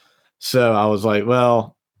playoff. So I was like,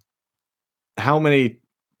 well, how many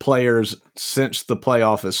players since the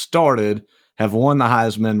playoff has started have won the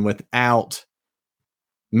Heisman without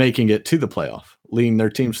making it to the playoff, leading their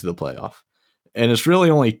teams to the playoff? And it's really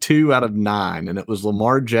only 2 out of 9, and it was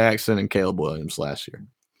Lamar Jackson and Caleb Williams last year.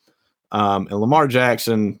 And Lamar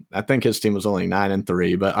Jackson, I think his team was only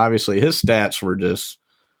 9-3, but obviously his stats were just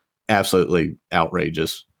absolutely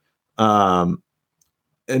outrageous. And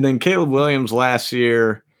then Caleb Williams last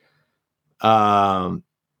year, he had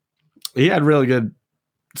really good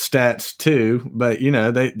stats too, but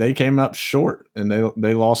they came up short and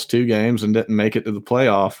they lost 2 games and didn't make it to the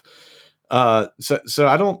playoff. So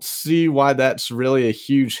I don't see why that's really a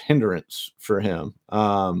huge hindrance for him.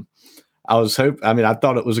 I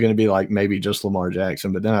thought it was going to be like maybe just Lamar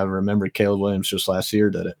Jackson, but then I remembered Caleb Williams just last year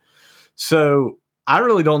did it. So I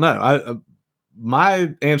really don't know.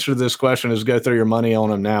 My answer to this question is go throw your money on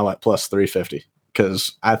him now at plus 350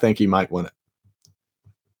 because I think he might win it.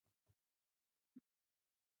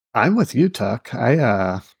 I'm with you, Tuck.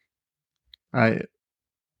 I'm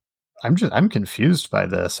confused by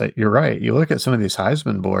this. You're right. You look at some of these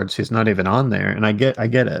Heisman boards, he's not even on there. And I get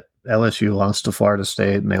it. LSU lost to Florida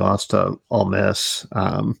State and they lost to Ole Miss.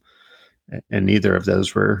 And And neither of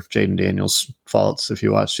those were Jaden Daniels' faults. If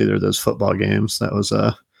you watched either of those football games, that was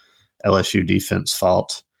a LSU defense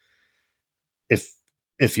fault.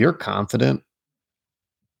 If you're confident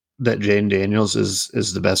that Jaden Daniels is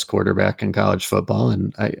the best quarterback in college football,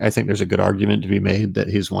 and I think there's a good argument to be made that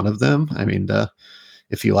he's one of them. I mean,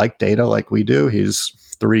 if you like data like we do, he's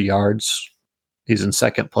 3 yards. He's in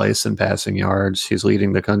second place in passing yards. He's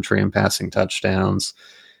leading the country in passing touchdowns.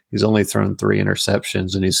 He's only thrown 3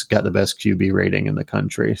 interceptions, and he's got the best QB rating in the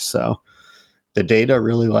country. So the data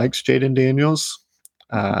really likes Jaden Daniels,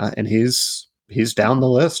 and he's down the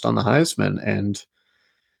list on the Heisman. And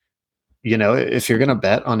if you're going to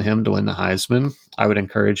bet on him to win the Heisman, I would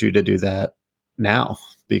encourage you to do that now,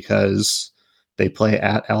 because they play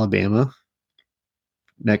at Alabama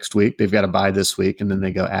next week. They've got a bye this week, and then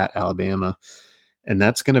they go at Alabama, and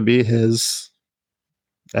that's going to be his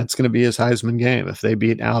Heisman game. If they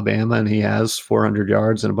beat Alabama and he has 400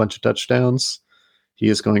 yards and a bunch of touchdowns, he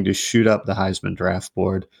is going to shoot up the Heisman draft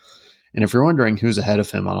board. And if you're wondering who's ahead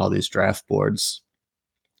of him on all these draft boards,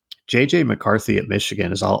 J.J. McCarthy at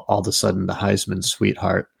Michigan is all of a sudden the Heisman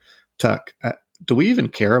sweetheart. Tuck, do we even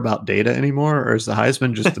care about data anymore, or is the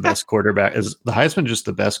Heisman just the best quarterback? Is the Heisman just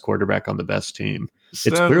the best quarterback on the best team?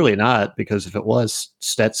 It's clearly not, because if it was,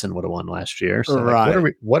 Stetson would have won last year. So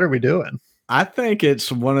right. What are we doing? I think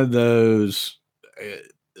it's one of those.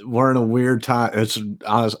 We're in a weird time. It's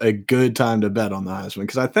a good time to bet on the Heisman,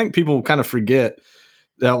 because I think people kind of forget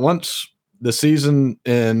that once the season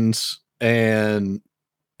ends and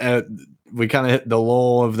we kind of hit the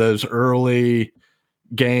lull of those early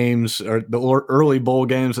games, or the early bowl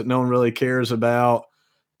games that no one really cares about,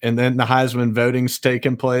 and then the Heisman voting's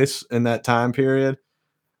taking place in that time period,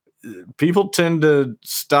 people tend to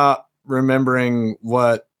stop remembering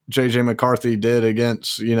what J.J. McCarthy did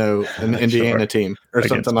against, an Indiana team or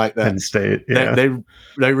something like that. Penn State, yeah.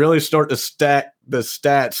 They really start to stack the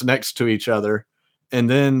stats next to each other, and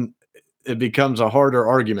then it becomes a harder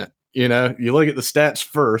argument. You look at the stats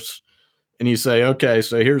first, and you say, okay,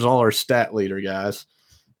 so here's all our stat leader guys.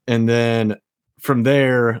 And then from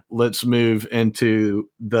there, let's move into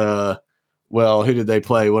who did they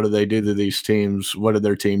play? What did they do to these teams? What did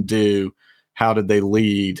their team do? How did they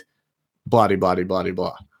lead? Blah, blah, blah,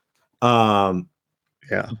 blah, blah.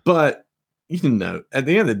 Yeah. But, at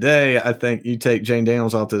the end of the day, I think you take Jane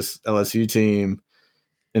Daniels off this LSU team,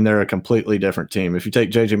 and they're a completely different team. If you take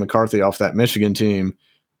J.J. McCarthy off that Michigan team,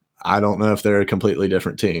 I don't know if they're a completely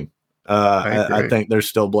different team. I think they're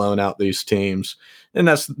still blowing out these teams. And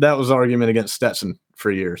that was the argument against Stetson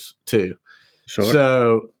for years too. Sure.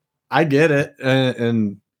 So I get it,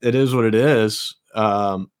 and it is what it is.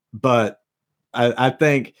 But I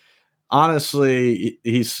think, honestly,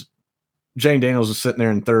 Jane Daniels is sitting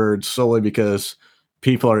there in third solely because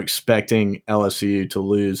people are expecting LSU to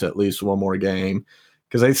lose at least one more game,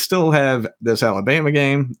 because they still have this Alabama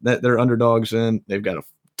game that they're underdogs in. They've got a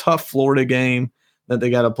tough Florida game that they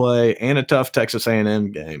got to play, and a tough Texas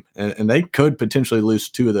A&M game, and they could potentially lose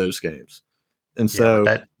 2 of those games. And so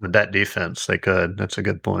with that defense, they could. That's a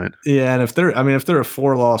good point. Yeah, and if they're a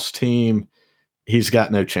 4-loss team, he's got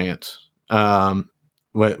no chance.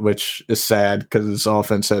 Which is sad, because his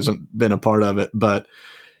offense hasn't been a part of it, but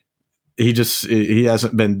he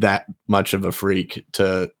hasn't been that much of a freak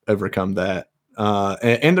to overcome that.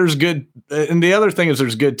 And there's good, and the other thing is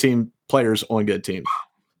there's good team players on good teams.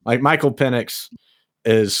 Like Michael Penix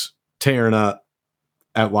is tearing up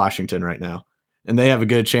at Washington right now, and they have a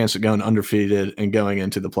good chance of going undefeated and going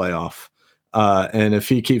into the playoff. And if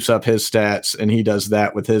he keeps up his stats and he does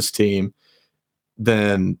that with his team,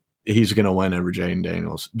 then he's going to win over Jaden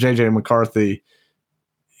Daniels. J.J. McCarthy,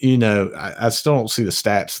 I still don't see the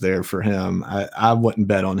stats there for him. I wouldn't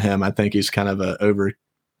bet on him. I think he's kind of an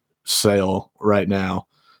oversale right now.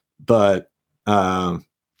 But I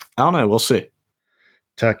don't know. We'll see.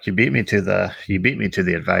 Tuck, you beat me to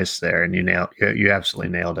the advice there, and you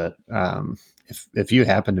absolutely nailed it. If you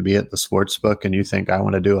happen to be at the sports book and you think I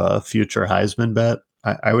want to do a future Heisman bet,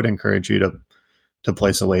 I would encourage you to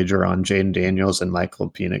place a wager on Jaden Daniels and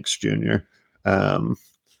Michael Penix Jr.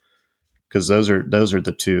 Because those are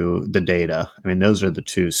the data. I mean, those are the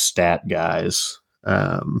 2 stat guys.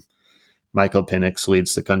 Michael Penix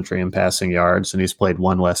leads the country in passing yards, and he's played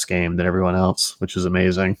 1 less game than everyone else, which is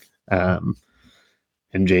amazing.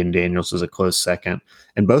 And Jaden Daniels is a close second.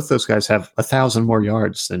 And both those guys have 1,000 more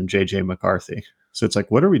yards than J.J. McCarthy. So it's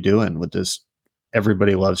like, what are we doing with this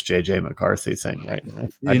everybody loves J.J. McCarthy thing right now?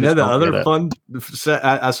 The other fun,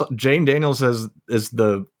 I saw Jaden Daniels is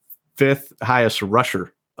the 5th highest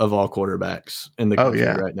rusher of all quarterbacks in the country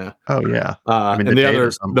right now. Oh, yeah. And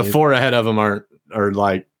the 4 ahead of them are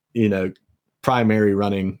like, primary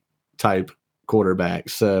running type quarterback.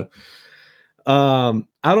 So I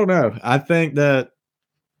don't know. I think that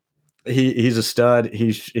he's a stud.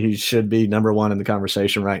 He should be number one in the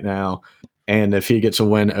conversation right now. And if he gets a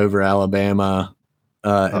win over Alabama in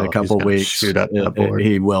a couple weeks, shoot up that board.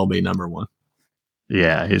 He will be number one.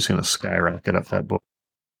 Yeah, he's going to skyrocket up that board.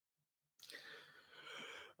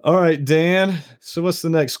 All right, Dan. So what's the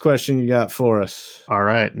next question you got for us? All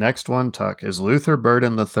right, next one, Tuck. Is Luther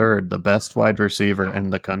Burden III the best wide receiver in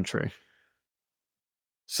the country?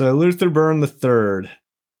 So Luther Burden III,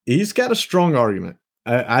 he's got a strong argument.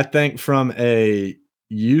 I think from a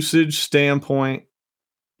usage standpoint,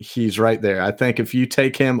 he's right there. I think if you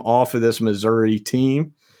take him off of this Missouri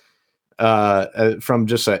team, from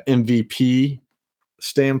just an MVP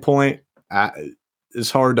standpoint, it's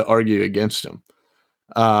hard to argue against him.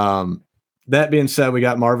 That being said, we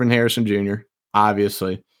got Marvin Harrison Jr.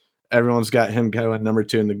 Obviously, everyone's got him going number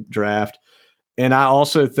 2 in the draft. And I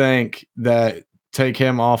also think that take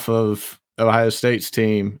him off of Ohio State's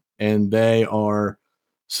team and they are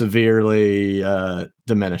severely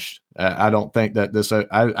diminished. I don't think that this,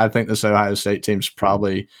 I think this Ohio State team's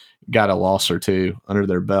probably got a loss or two under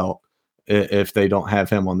their belt if they don't have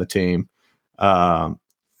him on the team. And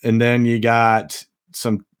then you got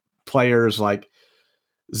some players like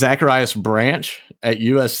Zacharias Branch at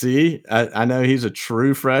USC. I know he's a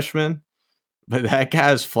true freshman, but that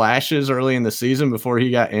guy's flashes early in the season before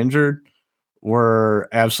he got injured were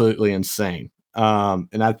absolutely insane.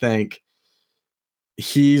 And I think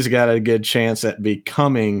he's got a good chance at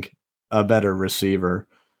becoming a better receiver.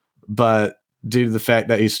 But due to the fact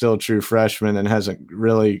that he's still a true freshman and hasn't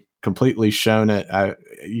really completely shown it,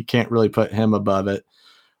 you can't really put him above it.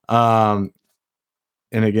 And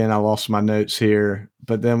again, I lost my notes here.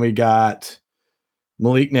 But then we got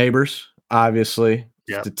Malik Neighbors, obviously,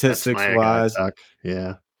 statistics-wise.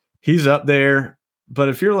 Yeah. He's up there. But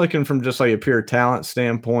if you're looking from just like a pure talent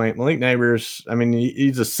standpoint, Malik Neighbors, I mean,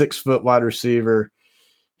 he's a 6-foot wide receiver.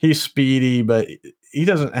 He's speedy, but he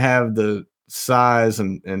doesn't have the size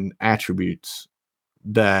and attributes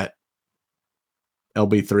that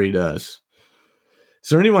LB3 does. Is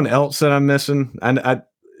there anyone else that I'm missing?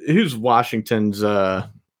 Who's Washington's?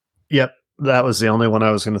 Yep, that was the only one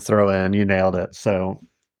I was going to throw in. You nailed it. So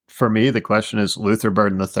for me, the question is Luther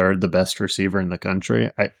Burden III the best receiver in the country?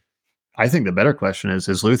 I think the better question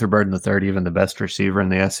is Luther Burden III even the best receiver in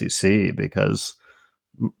the SEC? Because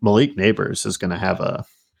Malik Neighbors is going to have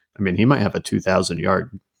he might have a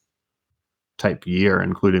 2,000-yard type year,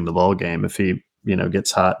 including the bowl game, if he,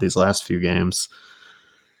 gets hot these last few games.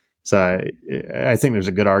 So I think there's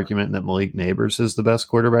a good argument that Malik Neighbors is the best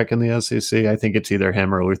quarterback in the SEC. I think it's either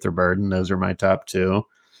him or Luther Burden. Those are my top two.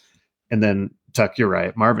 And then, Tuck, you're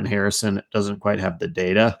right. Marvin Harrison doesn't quite have the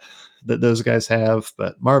data that those guys have,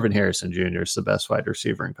 but Marvin Harrison Jr. is the best wide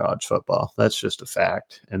receiver in college football. That's just a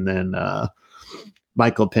fact. And then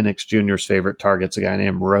Michael Penix Jr.'s favorite target's a guy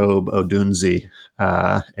named Robe Odunzi,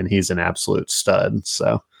 and he's an absolute stud.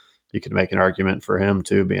 So you could make an argument for him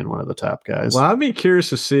too, being one of the top guys. Well, I'd be curious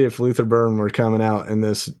to see if Luther Burden were coming out in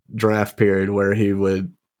this draft period where he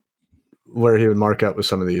would mark up with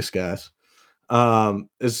some of these guys.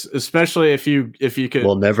 Especially if you could,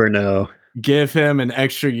 we'll never know. Give him an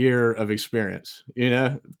extra year of experience,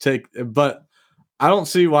 but I don't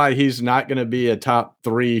see why he's not going to be a top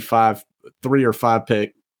 3 or 5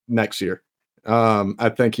 pick next year.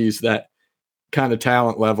 I think he's that kind of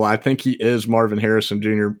talent level. I think he is Marvin Harrison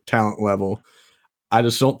Jr. talent level. I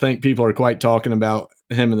just don't think people are quite talking about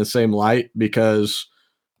him in the same light because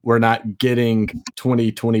we're not getting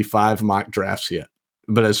 2025 mock drafts yet.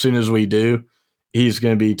 But as soon as we do, he's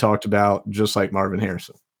going to be talked about just like Marvin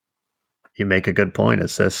Harrison. You make a good point.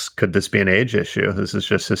 Could this be an age issue? This is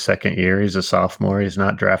just his second year. He's a sophomore. He's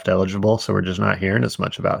not draft eligible. So we're just not hearing as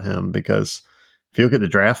much about him because if you look at the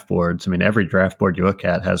draft boards, every draft board you look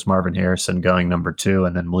at has Marvin Harrison going number 2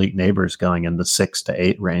 and then Malik Neighbors going in the 6 to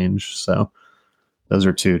 8 range. So those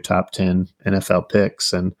are 2 top 10 NFL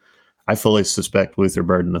picks. And I fully suspect Luther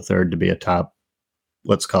Burden III to be a top,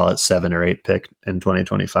 let's call it 7 or 8 pick in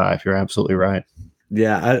 2025. You're absolutely right.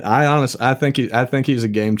 Yeah, I honestly, I think he's a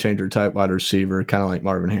game changer type wide receiver, kind of like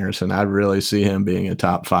Marvin Harrison. I really see him being a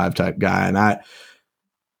top 5 type guy. And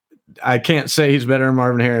I can't say he's better than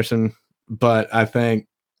Marvin Harrison, but I think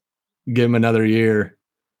give him another year,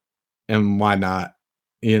 and why not?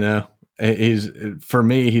 For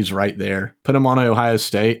me, he's right there. Put him on Ohio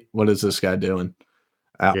State. What is this guy doing?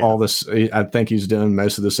 All this, I think he's doing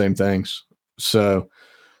most of the same things. So,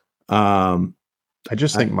 I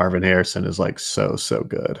just think Marvin Harrison is like so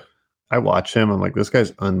good. I watch him. I'm like, this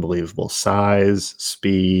guy's unbelievable size,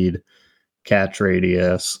 speed. catch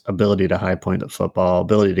radius, ability to high point at football,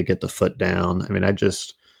 ability to get the foot down. I mean,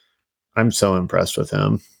 I'm so impressed with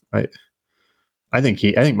him. I think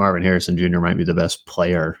Marvin Harrison Jr. might be the best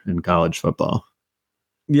player in college football.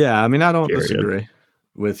 Yeah, I mean, I don't disagree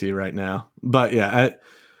with you right now. But yeah,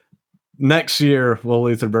 next year, will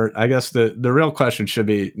Luther Burden, I guess the real question should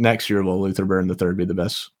be next year, will Luther Burden III be the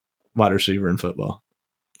best wide receiver in football?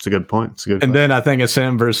 It's a good point. And then I think it's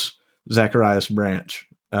him versus Zacharias Branch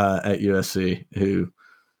at USC, who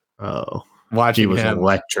he was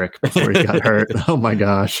electric before he got hurt. Oh my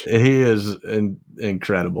gosh. He is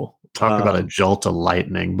incredible. Talk about a jolt of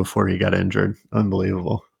lightning before he got injured.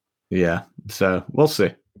 Unbelievable. Yeah. So we'll see.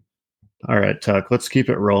 All right, Tuck, let's keep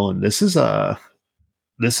it rolling. This is a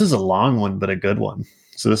long one, but a good one.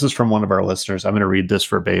 So this is from one of our listeners. I'm going to read this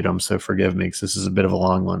verbatim, so forgive me because this is a bit of a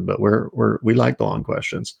long one, but we like the long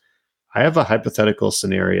questions. I have a hypothetical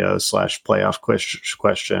scenario / playoff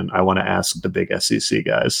question I want to ask the big SEC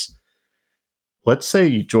guys. Let's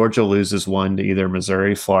say Georgia loses one to either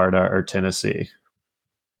Missouri, Florida, or Tennessee,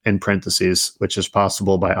 in parentheses, which is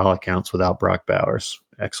possible by all accounts without Brock Bowers.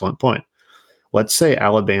 Excellent point. Let's say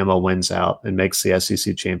Alabama wins out and makes the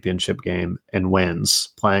SEC championship game and wins,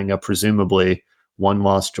 playing a presumably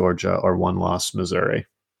one-loss Georgia or one-loss Missouri.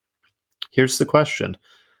 Here's the question.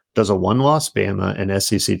 Does a one-loss Bama and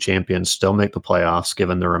SEC champion still make the playoffs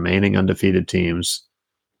given the remaining undefeated teams,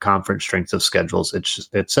 conference strength of schedules,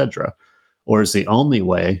 etc.? Or is the only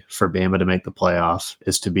way for Bama to make the playoff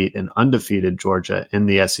is to beat an undefeated Georgia in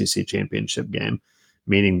the SEC championship game,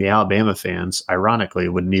 meaning the Alabama fans, ironically,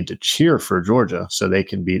 would need to cheer for Georgia so they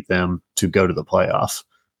can beat them to go to the playoff?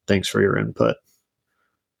 Thanks for your input.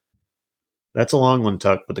 That's a long one,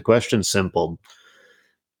 Tuck, but the question's simple.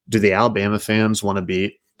 Do the Alabama fans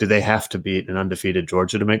do they have to beat an undefeated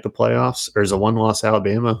Georgia to make the playoffs? Or is a one-loss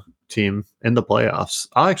Alabama team in the playoffs?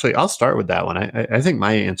 I'll start with that one. I think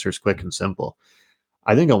my answer is quick and simple.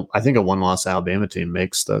 I think a one-loss Alabama team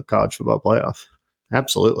makes the college football playoff.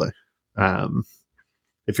 Absolutely.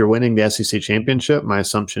 If you're winning the SEC championship, my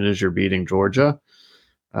assumption is you're beating Georgia.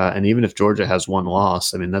 And even if Georgia has one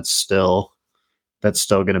loss, I mean, that's still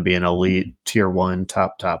going to be an elite tier 1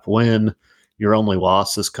 top win. Your only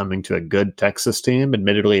loss is coming to a good Texas team.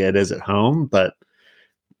 Admittedly, it is at home, but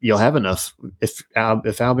you'll have enough. If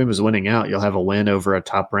Alabama's winning out, you'll have a win over a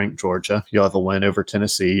top-ranked Georgia. You'll have a win over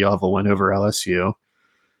Tennessee. You'll have a win over LSU.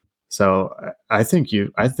 So I think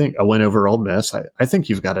a win over Ole Miss. I think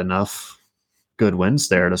you've got enough good wins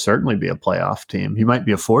there to certainly be a playoff team. You might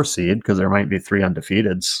be a 4 seed because there might be 3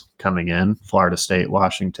 undefeateds coming in: Florida State,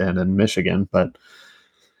 Washington, and Michigan. But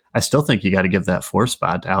I still think you got to give that 4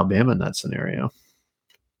 spot to Alabama in that scenario.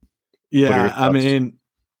 Yeah, I mean,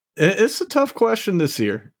 it's a tough question this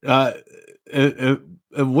year. It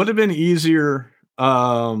would have been easier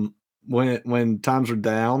when times were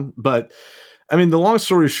down, but I mean, the long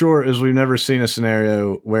story short is we've never seen a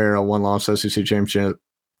scenario where a one-loss SEC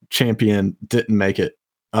champion didn't make it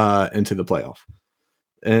into the playoff,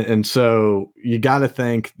 and so you got to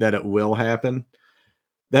think that it will happen.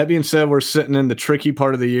 That being said, we're sitting in the tricky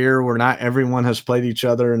part of the year where not everyone has played each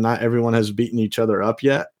other and not everyone has beaten each other up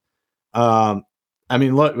yet. I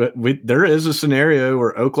mean, look, there is a scenario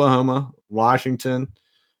where Oklahoma, Washington,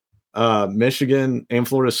 Michigan, and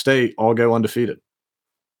Florida State all go undefeated.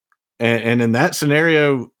 And in that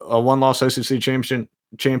scenario, a one-loss SEC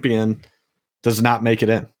champion does not make it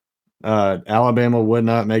in. Alabama would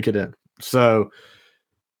not make it in. So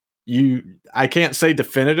I can't say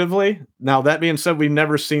definitively. Now, that being said, we've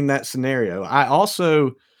never seen that scenario. I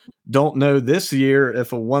also don't know this year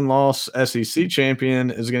if a one-loss SEC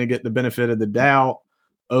champion is going to get the benefit of the doubt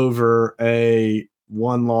over a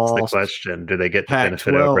one-loss. That's the question. Do they get the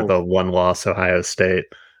benefit over the one-loss Ohio State?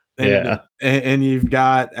 And you've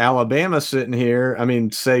got Alabama sitting here. I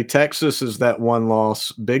mean, say Texas is that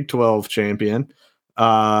one-loss Big 12 champion,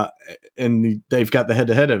 and they've got the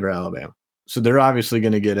head-to-head over Alabama. So they're obviously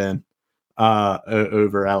going to get in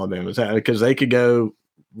over Alabama because they could go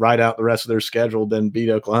right out the rest of their schedule, then beat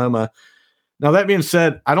Oklahoma. Now, that being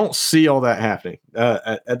said, I don't see all that happening.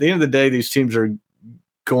 At the end of the day, these teams are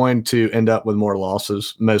going to end up with more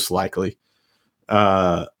losses, most likely.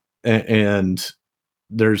 And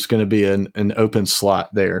there's going to be an open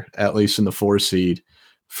slot there, at least in the 4 seed,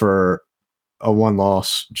 for a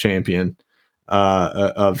one-loss champion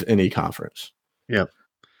of any conference. Yep.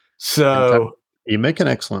 So you make an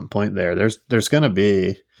excellent point there. There's going to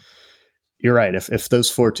be, you're right. If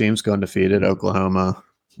those 4 teams go undefeated, Oklahoma,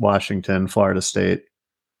 Washington, Florida State,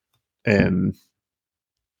 and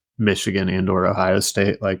Michigan and or Ohio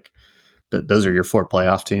State, like those are your 4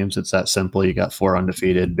 playoff teams. It's that simple. You got 4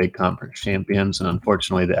 undefeated big conference champions, and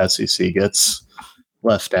unfortunately the SEC gets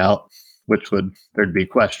left out, there'd be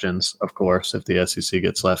questions, of course, if the SEC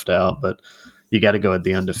gets left out, but you got to go with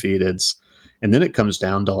the undefeateds. And then it comes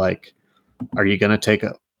down to like, are you going to take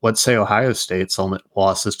let's say Ohio State's only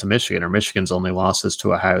losses to Michigan, or Michigan's only losses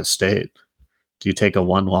to Ohio State. Do you take a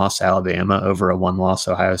 1-loss Alabama over a 1-loss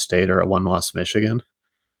Ohio State or a 1-loss Michigan?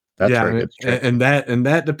 That's where it gets tricky. And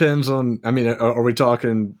that depends on. I mean, are we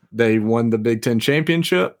talking they won the Big Ten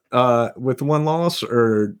championship with 1 loss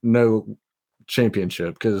or no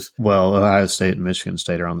championship? Because Ohio State and Michigan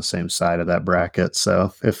State are on the same side of that bracket,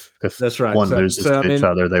 so if that's right, one loses to each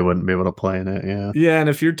other, they wouldn't be able to play in it. Yeah, and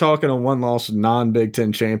if you're talking a 1-loss non-Big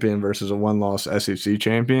Ten champion versus a 1-loss SEC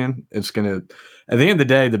champion, it's gonna. At the end of the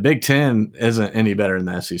day, the Big Ten isn't any better than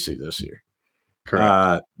the SEC this year.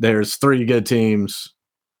 Correct. There's 3 good teams.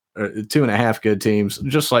 2.5 good teams,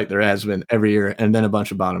 just like there has been every year, and then a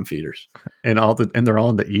bunch of bottom feeders. And they're all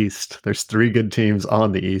in the East. There's 3 good teams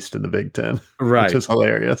on the East in the Big Ten, right? Which is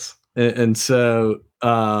hilarious. And so,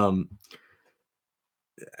 I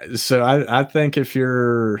think if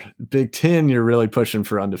you're Big Ten, you're really pushing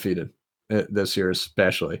for undefeated this year,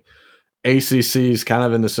 especially. ACC is kind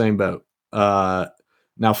of in the same boat.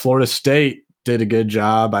 Now, Florida State did a good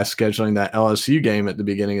job by scheduling that LSU game at the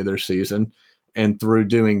beginning of their season. And through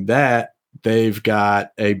doing that, they've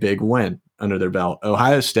got a big win under their belt.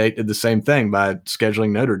 Ohio State did the same thing by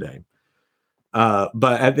scheduling Notre Dame.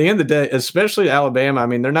 But at the end of the day, especially Alabama, I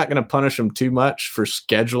mean, they're not going to punish them too much for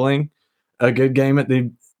scheduling a good game at the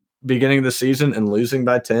beginning of the season and losing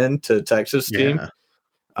by 10 to Texas team. That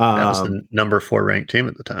was the number 4 ranked team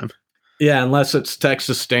at the time. Yeah, unless it's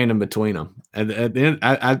Texas standing between them. And at the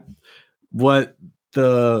end, what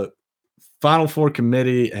the Final Four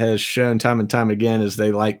committee has shown time and time again is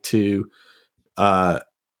they like to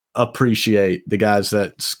appreciate the guys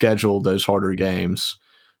that schedule those harder games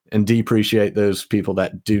and depreciate those people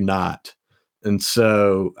that do not. And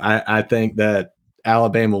so I think that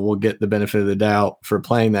Alabama will get the benefit of the doubt for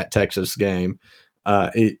playing that Texas game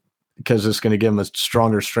because it's going to give them a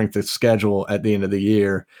stronger strength of schedule at the end of the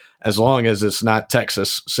year, as long as it's not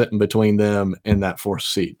Texas sitting between them and that 4th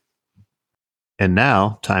seed. And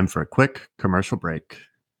now, time for a quick commercial break.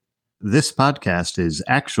 This podcast is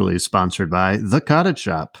actually sponsored by The Cottage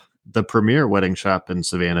Shop, the premier wedding shop in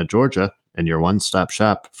Savannah, Georgia, and your one-stop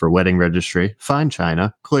shop for wedding registry, fine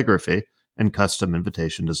china, calligraphy, and custom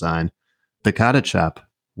invitation design. The Cottage Shop,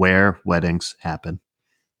 where weddings happen.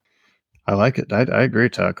 I like it. I agree,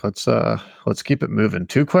 Tuck. Let's keep it moving.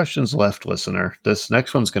 2 questions left, listener. This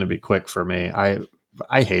next one's going to be quick for me.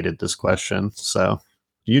 I hated this question, so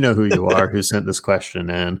you know who you are, who sent this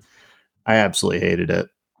question in. I absolutely hated it,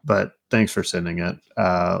 but thanks for sending it.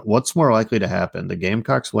 What's more likely to happen? The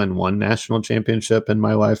Gamecocks win 1 national championship in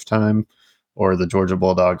my lifetime, or the Georgia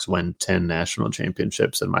Bulldogs win 10 national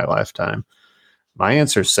championships in my lifetime? My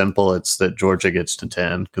answer is simple. It's that Georgia gets to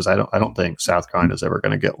 10, because I don't think South Carolina's ever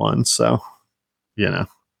going to get one. So,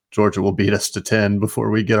 Georgia will beat us to 10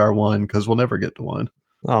 before we get our 1, because we'll never get to 1.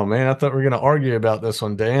 Oh man, I thought we were going to argue about this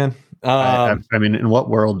one, Dan. I mean, in what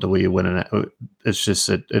world do we win it? It's just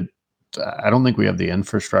I don't think we have the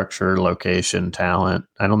infrastructure, location, talent.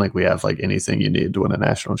 I don't think we have like anything you need to win a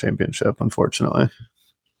national championship, unfortunately.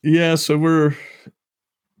 Yeah, so we're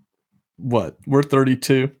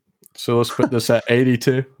 32. So let's put this at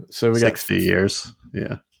 82. So we 60 years.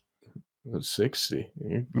 Yeah. 60.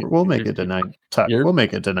 We'll make it to 90. We'll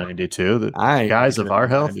make it to 92. The guys of our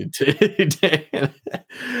health.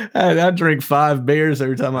 I drink 5 beers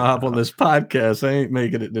every time I hop on this podcast. I ain't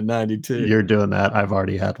making it to 92. You're doing that. I've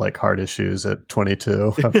already had like heart issues at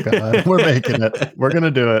 22. Oh, God. We're making it. We're going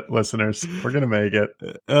to do it, listeners. We're going to make it.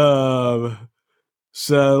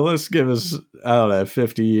 So let's give us,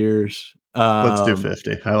 50 years. Let's do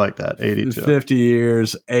 50. I like that. 82. 50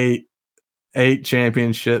 years, 8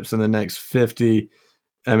 championships in the next 50.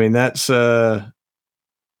 I mean, that's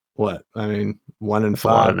what? I mean, 1 in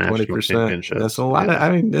 5, 20%. That's a lot. I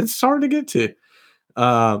mean, it's hard to get to.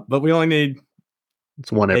 But we only need.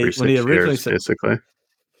 It's 1 every 6 years, basically.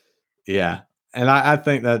 Yeah. And I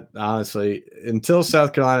think that, honestly, until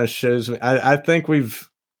South Carolina shows me, I think we've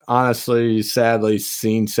honestly, sadly,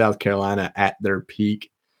 seen South Carolina at their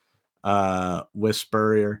peak with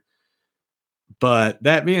Spurrier. But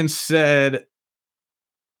that being said,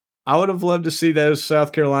 I would have loved to see those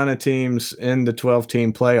South Carolina teams in the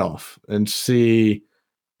 12-team playoff and see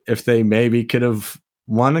if they maybe could have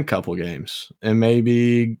won a couple games and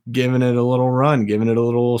maybe given it a little run, given it a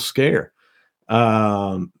little scare.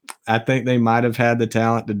 I think they might have had the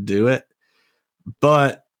talent to do it.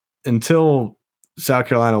 But until South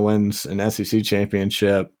Carolina wins an SEC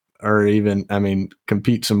championship, or even,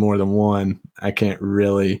 competes in more than one, I can't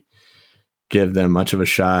really give them much of a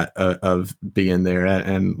shot of being there.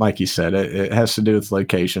 And like you said, it has to do with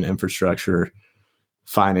location, infrastructure,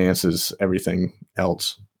 finances, everything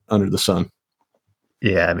else under the sun.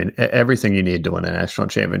 Yeah, everything you need to win a national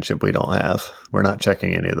championship, we don't have. We're not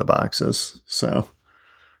checking any of the boxes. So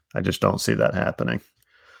I just don't see that happening.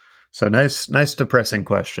 So nice, depressing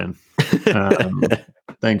question.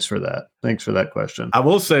 Thanks for that. Thanks for that question. I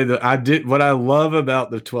will say that what I love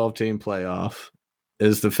about the 12-team playoff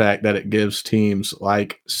is the fact that it gives teams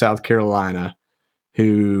like South Carolina,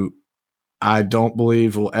 who I don't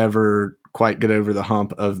believe will ever quite get over the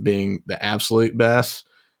hump of being the absolute best,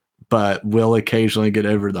 but will occasionally get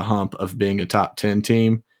over the hump of being a top 10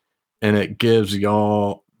 team. And it gives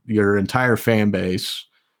your entire fan base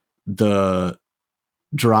the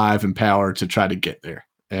drive and power to try to get there.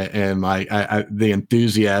 And the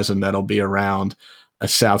enthusiasm that'll be around a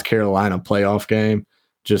South Carolina playoff game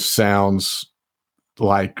just sounds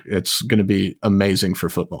like it's going to be amazing for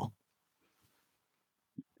football.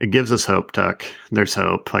 It gives us hope, Tuck. There's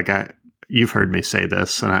hope. You've heard me say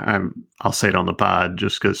this, and I'll say it on the pod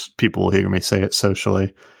just because people will hear me say it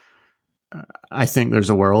socially. I think there's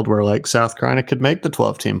a world where South Carolina could make the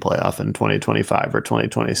 12-team playoff in 2025 or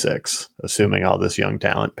 2026, assuming all this young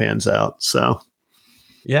talent pans out. So,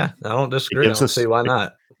 yeah, I don't disagree. I don't see why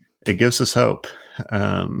not. It gives us hope.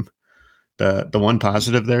 The one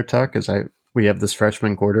positive there, Tuck, is we have this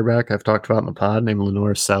freshman quarterback I've talked about in the pod named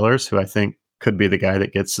Lenore Sellers, who I think could be the guy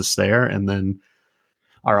that gets us there. And then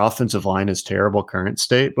our offensive line is terrible current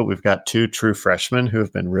state, but we've got 2 true freshmen who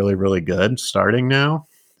have been really, really good starting now.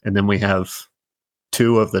 And then we have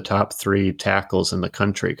 2 of the top 3 tackles in the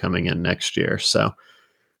country coming in next year. So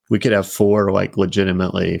we could have 4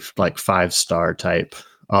 legitimately 5-star type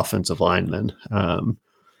offensive linemen.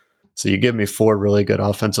 So you give me 4 really good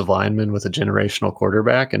offensive linemen with a generational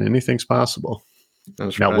quarterback, and anything's possible.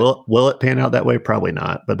 That's now, right. will it pan out that way? Probably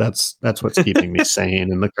not, but that's what's keeping me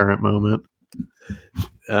sane in the current moment.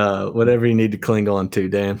 Whatever you need to cling on to,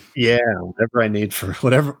 Dan. Yeah, whatever I need for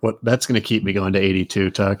that's going to keep me going to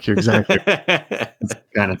 82, Tuck. You're exactly right. That's the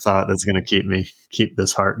kind of thought that's going to keep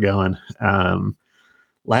this heart going.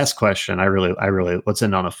 Last question. I really let's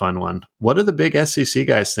end on a fun one. What do the big SEC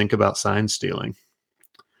guys think about sign stealing?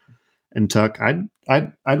 And Tuck, I'd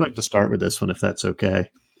like to start with this one if that's okay.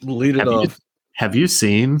 Lead it off. Have you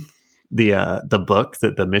seen the book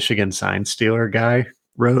that the Michigan sign stealer guy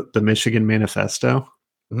wrote, the Michigan Manifesto?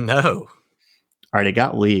 No. All right, it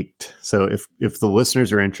got leaked. So if the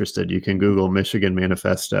listeners are interested, you can Google Michigan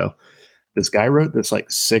Manifesto. This guy wrote this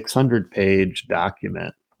 600-page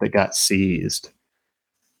document that got seized,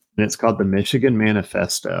 and it's called the Michigan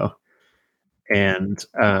Manifesto. And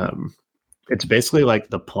it's basically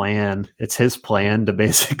the plan. It's his plan to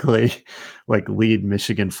basically lead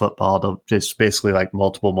Michigan football to just basically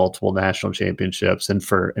multiple national championships, and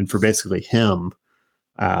for basically him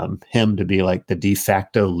to be the de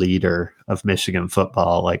facto leader of Michigan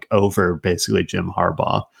football, over basically Jim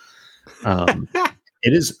Harbaugh.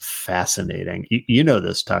 It is fascinating. You know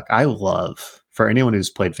this, Tuck. I love, for anyone who's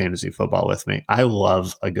played fantasy football with me, I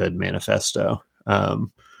love a good manifesto.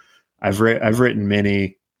 I've written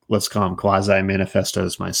many, let's call them quasi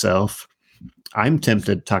manifestos myself. I'm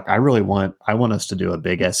tempted, Tuck. I want us to do a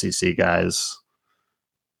big SEC guys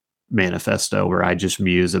manifesto where I just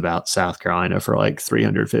muse about South Carolina for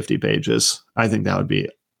 350 pages. I think that would be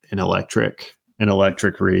an electric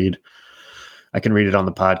read. I can read it on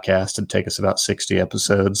the podcast. It'd take us about 60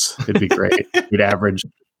 episodes. It'd be great. We'd average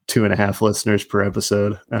 2.5 listeners per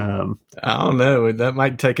episode. I don't know. That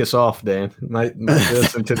might take us off, Dan. Might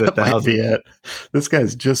listen to the 1,000. This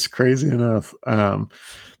guy's just crazy enough.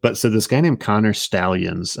 But so this guy named Connor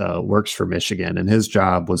Stallions works for Michigan, and his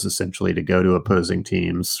job was essentially to go to opposing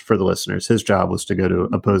teams. For the listeners, his job was to go to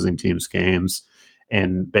opposing teams' games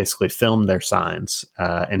and basically film their signs.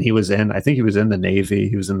 And he was in the Navy.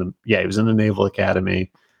 He was in the Naval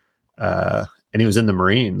Academy. And he was in the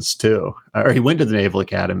Marines too. Or he went to the Naval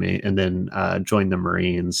Academy and then joined the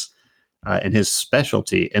Marines. And his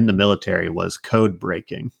specialty in the military was code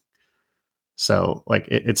breaking. So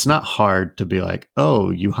it's not hard to be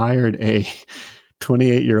oh, you hired a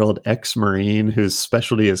 28-year-old ex-Marine whose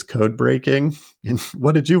specialty is code breaking. And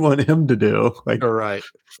what did you want him to do? All right.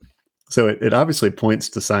 So it obviously points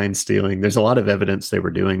to sign stealing. There's a lot of evidence they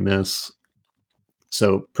were doing this.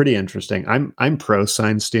 So pretty interesting. I'm pro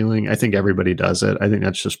sign stealing. I think everybody does it. I think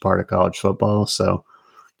that's just part of college football. So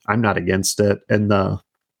I'm not against it. And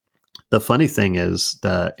the funny thing is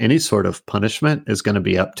that any sort of punishment is going to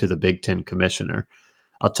be up to the Big Ten commissioner.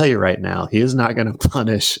 I'll tell you right now, he is not going to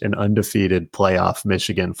punish an undefeated playoff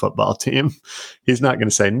Michigan football team. He's not going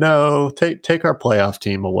to say, no, take our playoff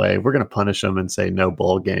team away. We're going to punish them and say no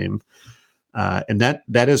bowl game. And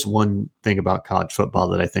that is one thing about college football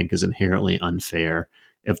that I think is inherently unfair.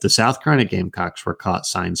 If the South Carolina Gamecocks were caught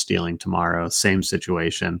sign stealing tomorrow, same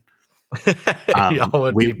situation.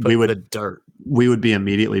 We would the dirt. We would be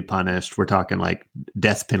immediately punished. We're talking like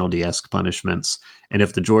death penalty-esque punishments. And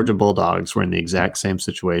if the Georgia Bulldogs were in the exact same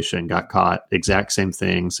situation, got caught, exact same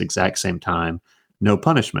things, exact same time, no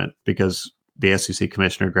punishment, because the SEC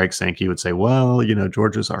commissioner, Greg Sankey, would say, well,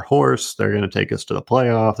 Georgia's our horse. They're going to take us to the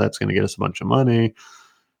playoff. That's going to get us a bunch of money.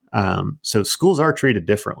 So schools are treated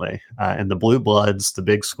differently. And the blue bloods, the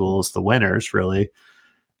big schools, the winners, really,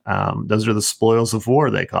 those are the spoils of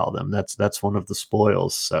war, they call them. That's one of the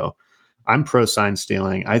spoils. So I'm pro sign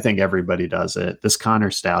stealing. I think everybody does it. This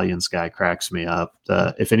Connor Stallions guy cracks me up.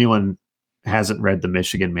 If anyone hasn't read the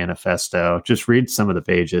Michigan Manifesto, just read some of the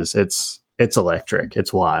pages. It's electric.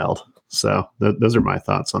 It's wild. So those are my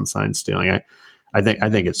thoughts on sign stealing. I think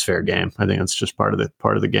it's fair game. I think it's just part of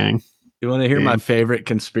the gang. You want to hear my favorite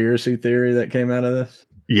conspiracy theory that came out of this?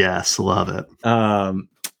 Yes, love it.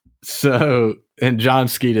 So, and John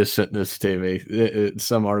Skeetus sent this to me,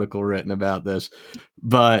 some article written about this,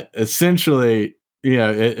 but essentially,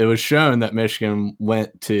 it was shown that Michigan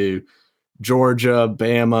went to Georgia,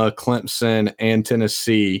 Bama, Clemson, and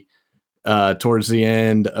Tennessee towards the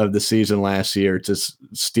end of the season last year to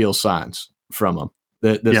steal signs from them.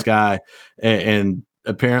 This guy, and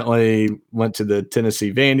apparently went to the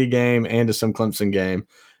Tennessee Vandy game and to some Clemson game.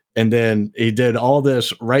 And then he did all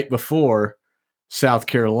this right before South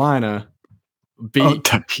Carolina beat.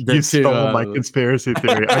 You stole my conspiracy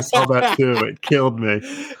theory. I saw that too. It killed me.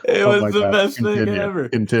 It was the best thing ever.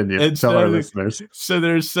 Continue. And tell our listeners. So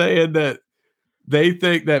they're saying that they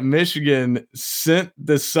think that Michigan sent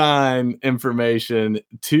the sign information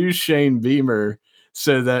to Shane Beamer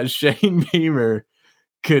so that Shane Beamer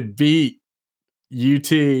could beat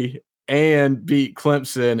UT and beat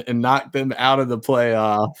Clemson and knock them out of the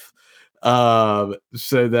playoff, so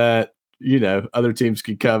that other teams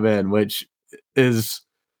could come in, which is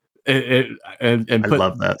and put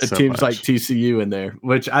love that so teams much. like TCU in there,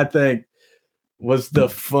 which I think was the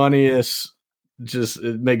funniest. Just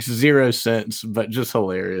it makes zero sense, but just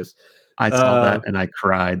hilarious. I saw that and I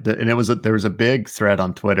cried, and there was a big thread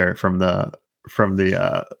on Twitter from the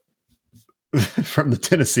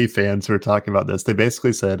Tennessee fans who were talking about this. They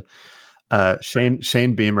basically said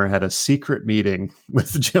Shane Beamer had a secret meeting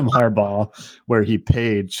with Jim Harbaugh where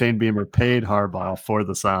Shane Beamer paid Harbaugh for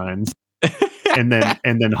the signs, and then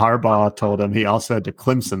Harbaugh told him he also had to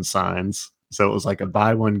Clemson signs, so it was like a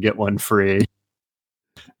buy one get one free.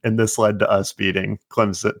 And this led to us beating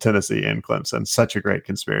Tennessee and Clemson. Such a great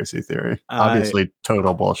conspiracy theory. Obviously,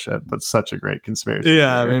 total bullshit, but such a great conspiracy theory.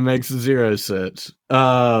 I mean, it makes zero sense.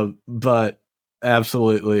 But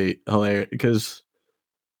absolutely hilarious, because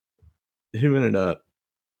who ended up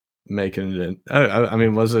making it in? I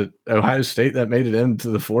mean, was it Ohio State that made it into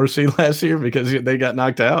the 4 seed last year because they got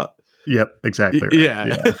knocked out? Yep, exactly. Right.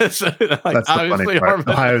 Yeah. So, that's the funny part.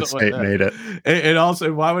 Ohio State made it. And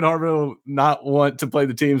also, why would Harbaugh not want to play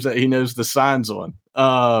the teams that he knows the signs on?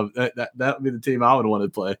 That would be the team I would want to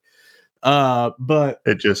play. But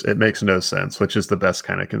it makes no sense, which is the best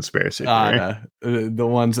kind of conspiracy theory. The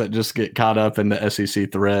ones that just get caught up in the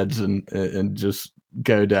SEC threads and just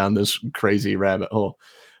go down this crazy rabbit hole.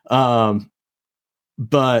 But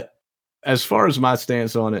as far as my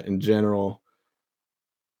stance on it in general,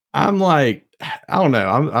 I'm like, I don't know.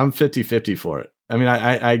 I'm 50-50 for it. I mean,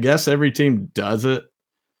 I guess every team does it,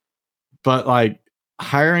 but like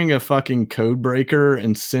hiring a fucking code breaker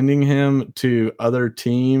and sending him to other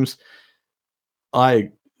teams,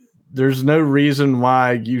 like there's no reason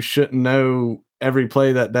why you shouldn't know every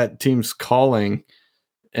play that team's calling,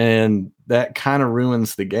 and that kind of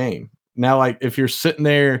ruins the game. Now, like if you're sitting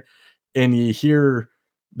there and you hear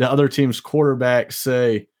the other team's quarterback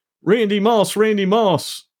say, Randy Moss,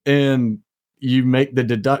 and you make the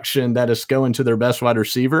deduction that it's going to their best wide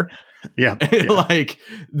receiver. Yeah. Like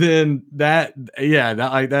then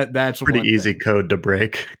that's pretty easy code to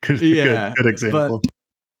break. Good example.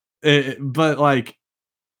 But like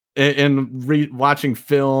watching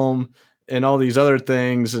film and all these other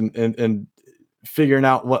things and figuring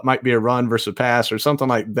out what might be a run versus a pass or something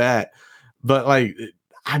like that. But like,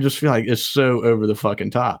 I just feel like it's so over the fucking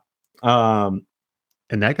top.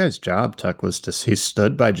 And that guy's job, Tuck, was he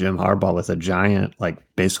stood by Jim Harbaugh with a giant, like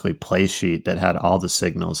basically play sheet that had all the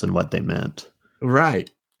signals and what they meant.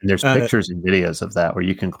 Right. And there's pictures and videos of that where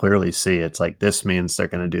you can clearly see it's like, this means they're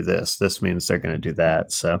going to do this. This means they're going to do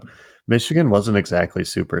that. So Michigan wasn't exactly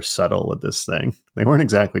super subtle with this thing. They weren't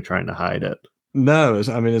exactly trying to hide it. No, it's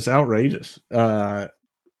outrageous.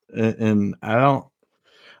 And I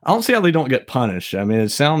don't see how they don't get punished. I mean, it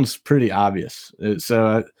sounds pretty obvious.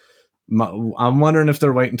 I'm wondering if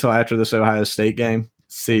they're waiting until after this Ohio State game,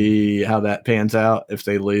 see how that pans out. If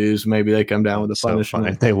they lose, maybe they come down with a punishment.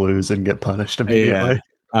 Funny. They lose and get punished immediately.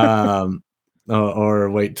 Yeah. Or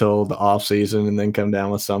wait till the off season and then come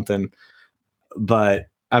down with something. But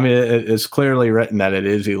I mean, it's clearly written that it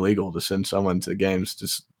is illegal to send someone to games to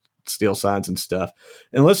steal signs and stuff.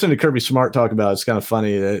 And listening to Kirby Smart talk about it's kind of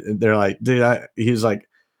funny that they're like, dude, he's like,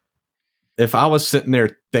 if I was sitting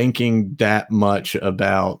there thinking that much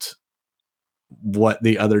about what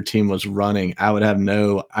the other team was running, I would have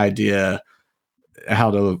no idea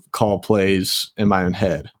how to call plays in my own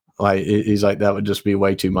head. Like he's like, that would just be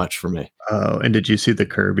way too much for me. Oh, and did you see the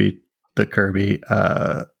Kirby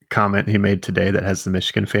comment he made today that has the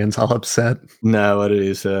Michigan fans all upset? No, what did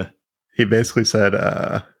he say? He basically said,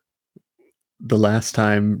 the last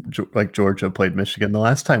time Georgia played Michigan, the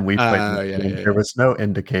last time we played Michigan, there was no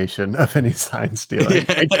indication of any sign stealing.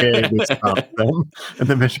 We stopped them. And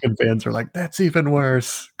the Michigan fans are like, that's even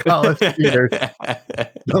worse. Call us cheaters.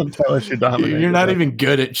 Don't tell us you dominated. You're not even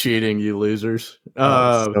good at cheating, you losers.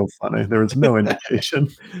 So funny. There was no indication.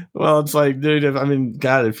 Well, it's like, dude,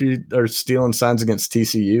 if you are stealing signs against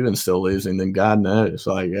TCU and still losing, then God knows.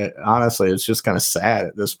 Like, honestly, it's just kind of sad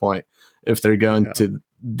at this point if they're going to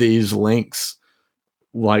these links,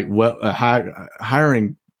 like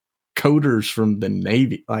hiring coders from the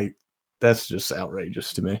Navy. Like, that's just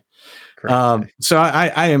outrageous to me. So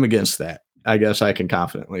I am against that. I guess I can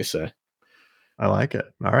confidently say. I like it.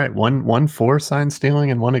 All right. One for sign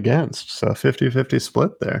stealing and one against. So 50-50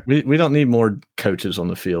 split there. We don't need more coaches on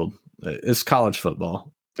the field. It's college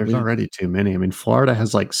football. There's already too many. I mean, Florida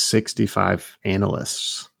has like 65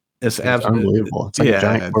 analysts. It's absolutely unbelievable. It's like a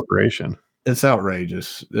giant corporation. It's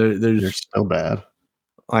outrageous. They're so bad.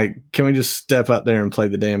 Like, can we just step up there and play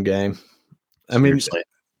the damn game? Seriously. I mean,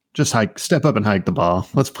 just step up and hike the ball.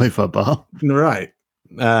 Let's play football. Right.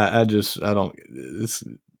 I don't, it's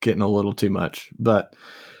getting a little too much, but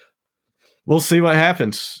we'll see what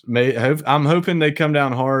happens. I'm hoping they come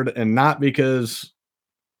down hard, and not because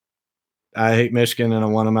I hate Michigan and I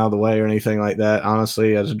want them out of the way or anything like that.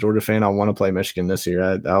 Honestly, as a Georgia fan, I want to play Michigan this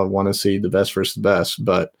year. I want to see the best versus the best,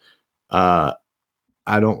 but I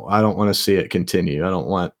don't want to see it continue. I don't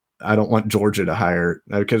want Georgia to hire,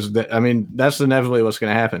 because that's inevitably what's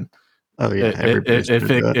going to happen. Oh yeah.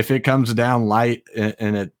 If it comes down light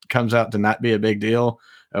and it comes out to not be a big deal,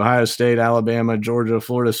 Ohio State, Alabama, Georgia,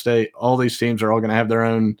 Florida State, all these teams are all going to have their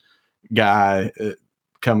own guy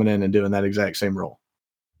coming in and doing that exact same role.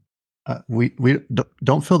 We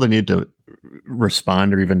don't feel the need to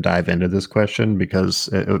respond or even dive into this question because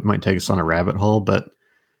it might take us on a rabbit hole, but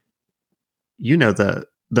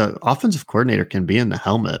the offensive coordinator can be in the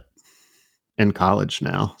helmet in college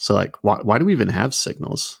now. So like, why do we even have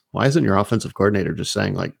signals? Why isn't your offensive coordinator just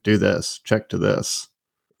saying like, do this, check to this?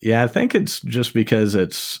 Yeah, I think it's just because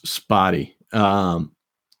it's spotty. Is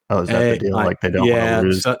that the deal? Like they don't want to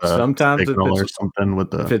lose sometimes signal or something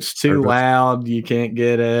with the. If it's too loud, you can't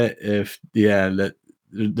get it.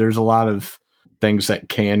 There's a lot of things that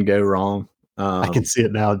can go wrong. I can see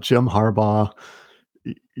it now. Jim Harbaugh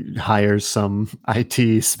hires some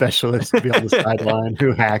IT specialist to be on the sideline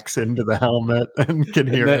who hacks into the helmet and can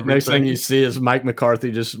hear everything. Next thing you see is Mike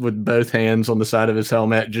McCarthy just with both hands on the side of his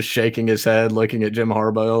helmet, just shaking his head, looking at Jim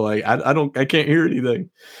Harbaugh. Like, I can't hear anything.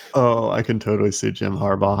 Oh, I can totally see Jim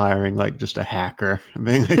Harbaugh hiring like just a hacker. I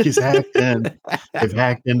mean, like he's hacked in. They've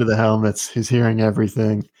hacked into the helmets. He's hearing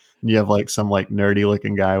everything. And you have like some like nerdy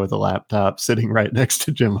looking guy with a laptop sitting right next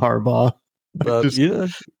to Jim Harbaugh. But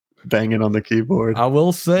just banging on the keyboard. I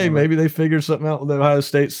will say maybe they figured something out with Ohio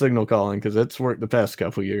State signal calling, because it's worked the past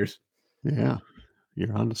couple years. Yeah,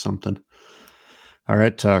 you're onto something. All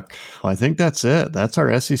right, Tuck. Well, I think that's it. That's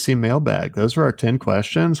our SEC mailbag. Those were our 10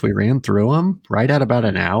 questions. We ran through them right at about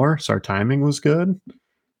an hour, so our timing was good.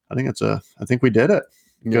 I think we did it.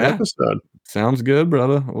 Good episode. Sounds good,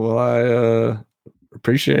 brother. Well, I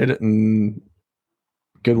appreciate it, and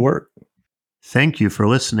good work. Thank you for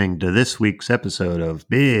listening to this week's episode of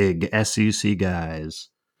Big SEC Guys.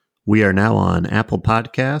 We are now on Apple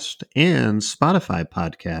Podcast and Spotify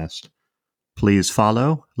Podcast. Please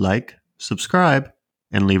follow, like, subscribe,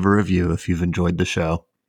 and leave a review if you've enjoyed the show.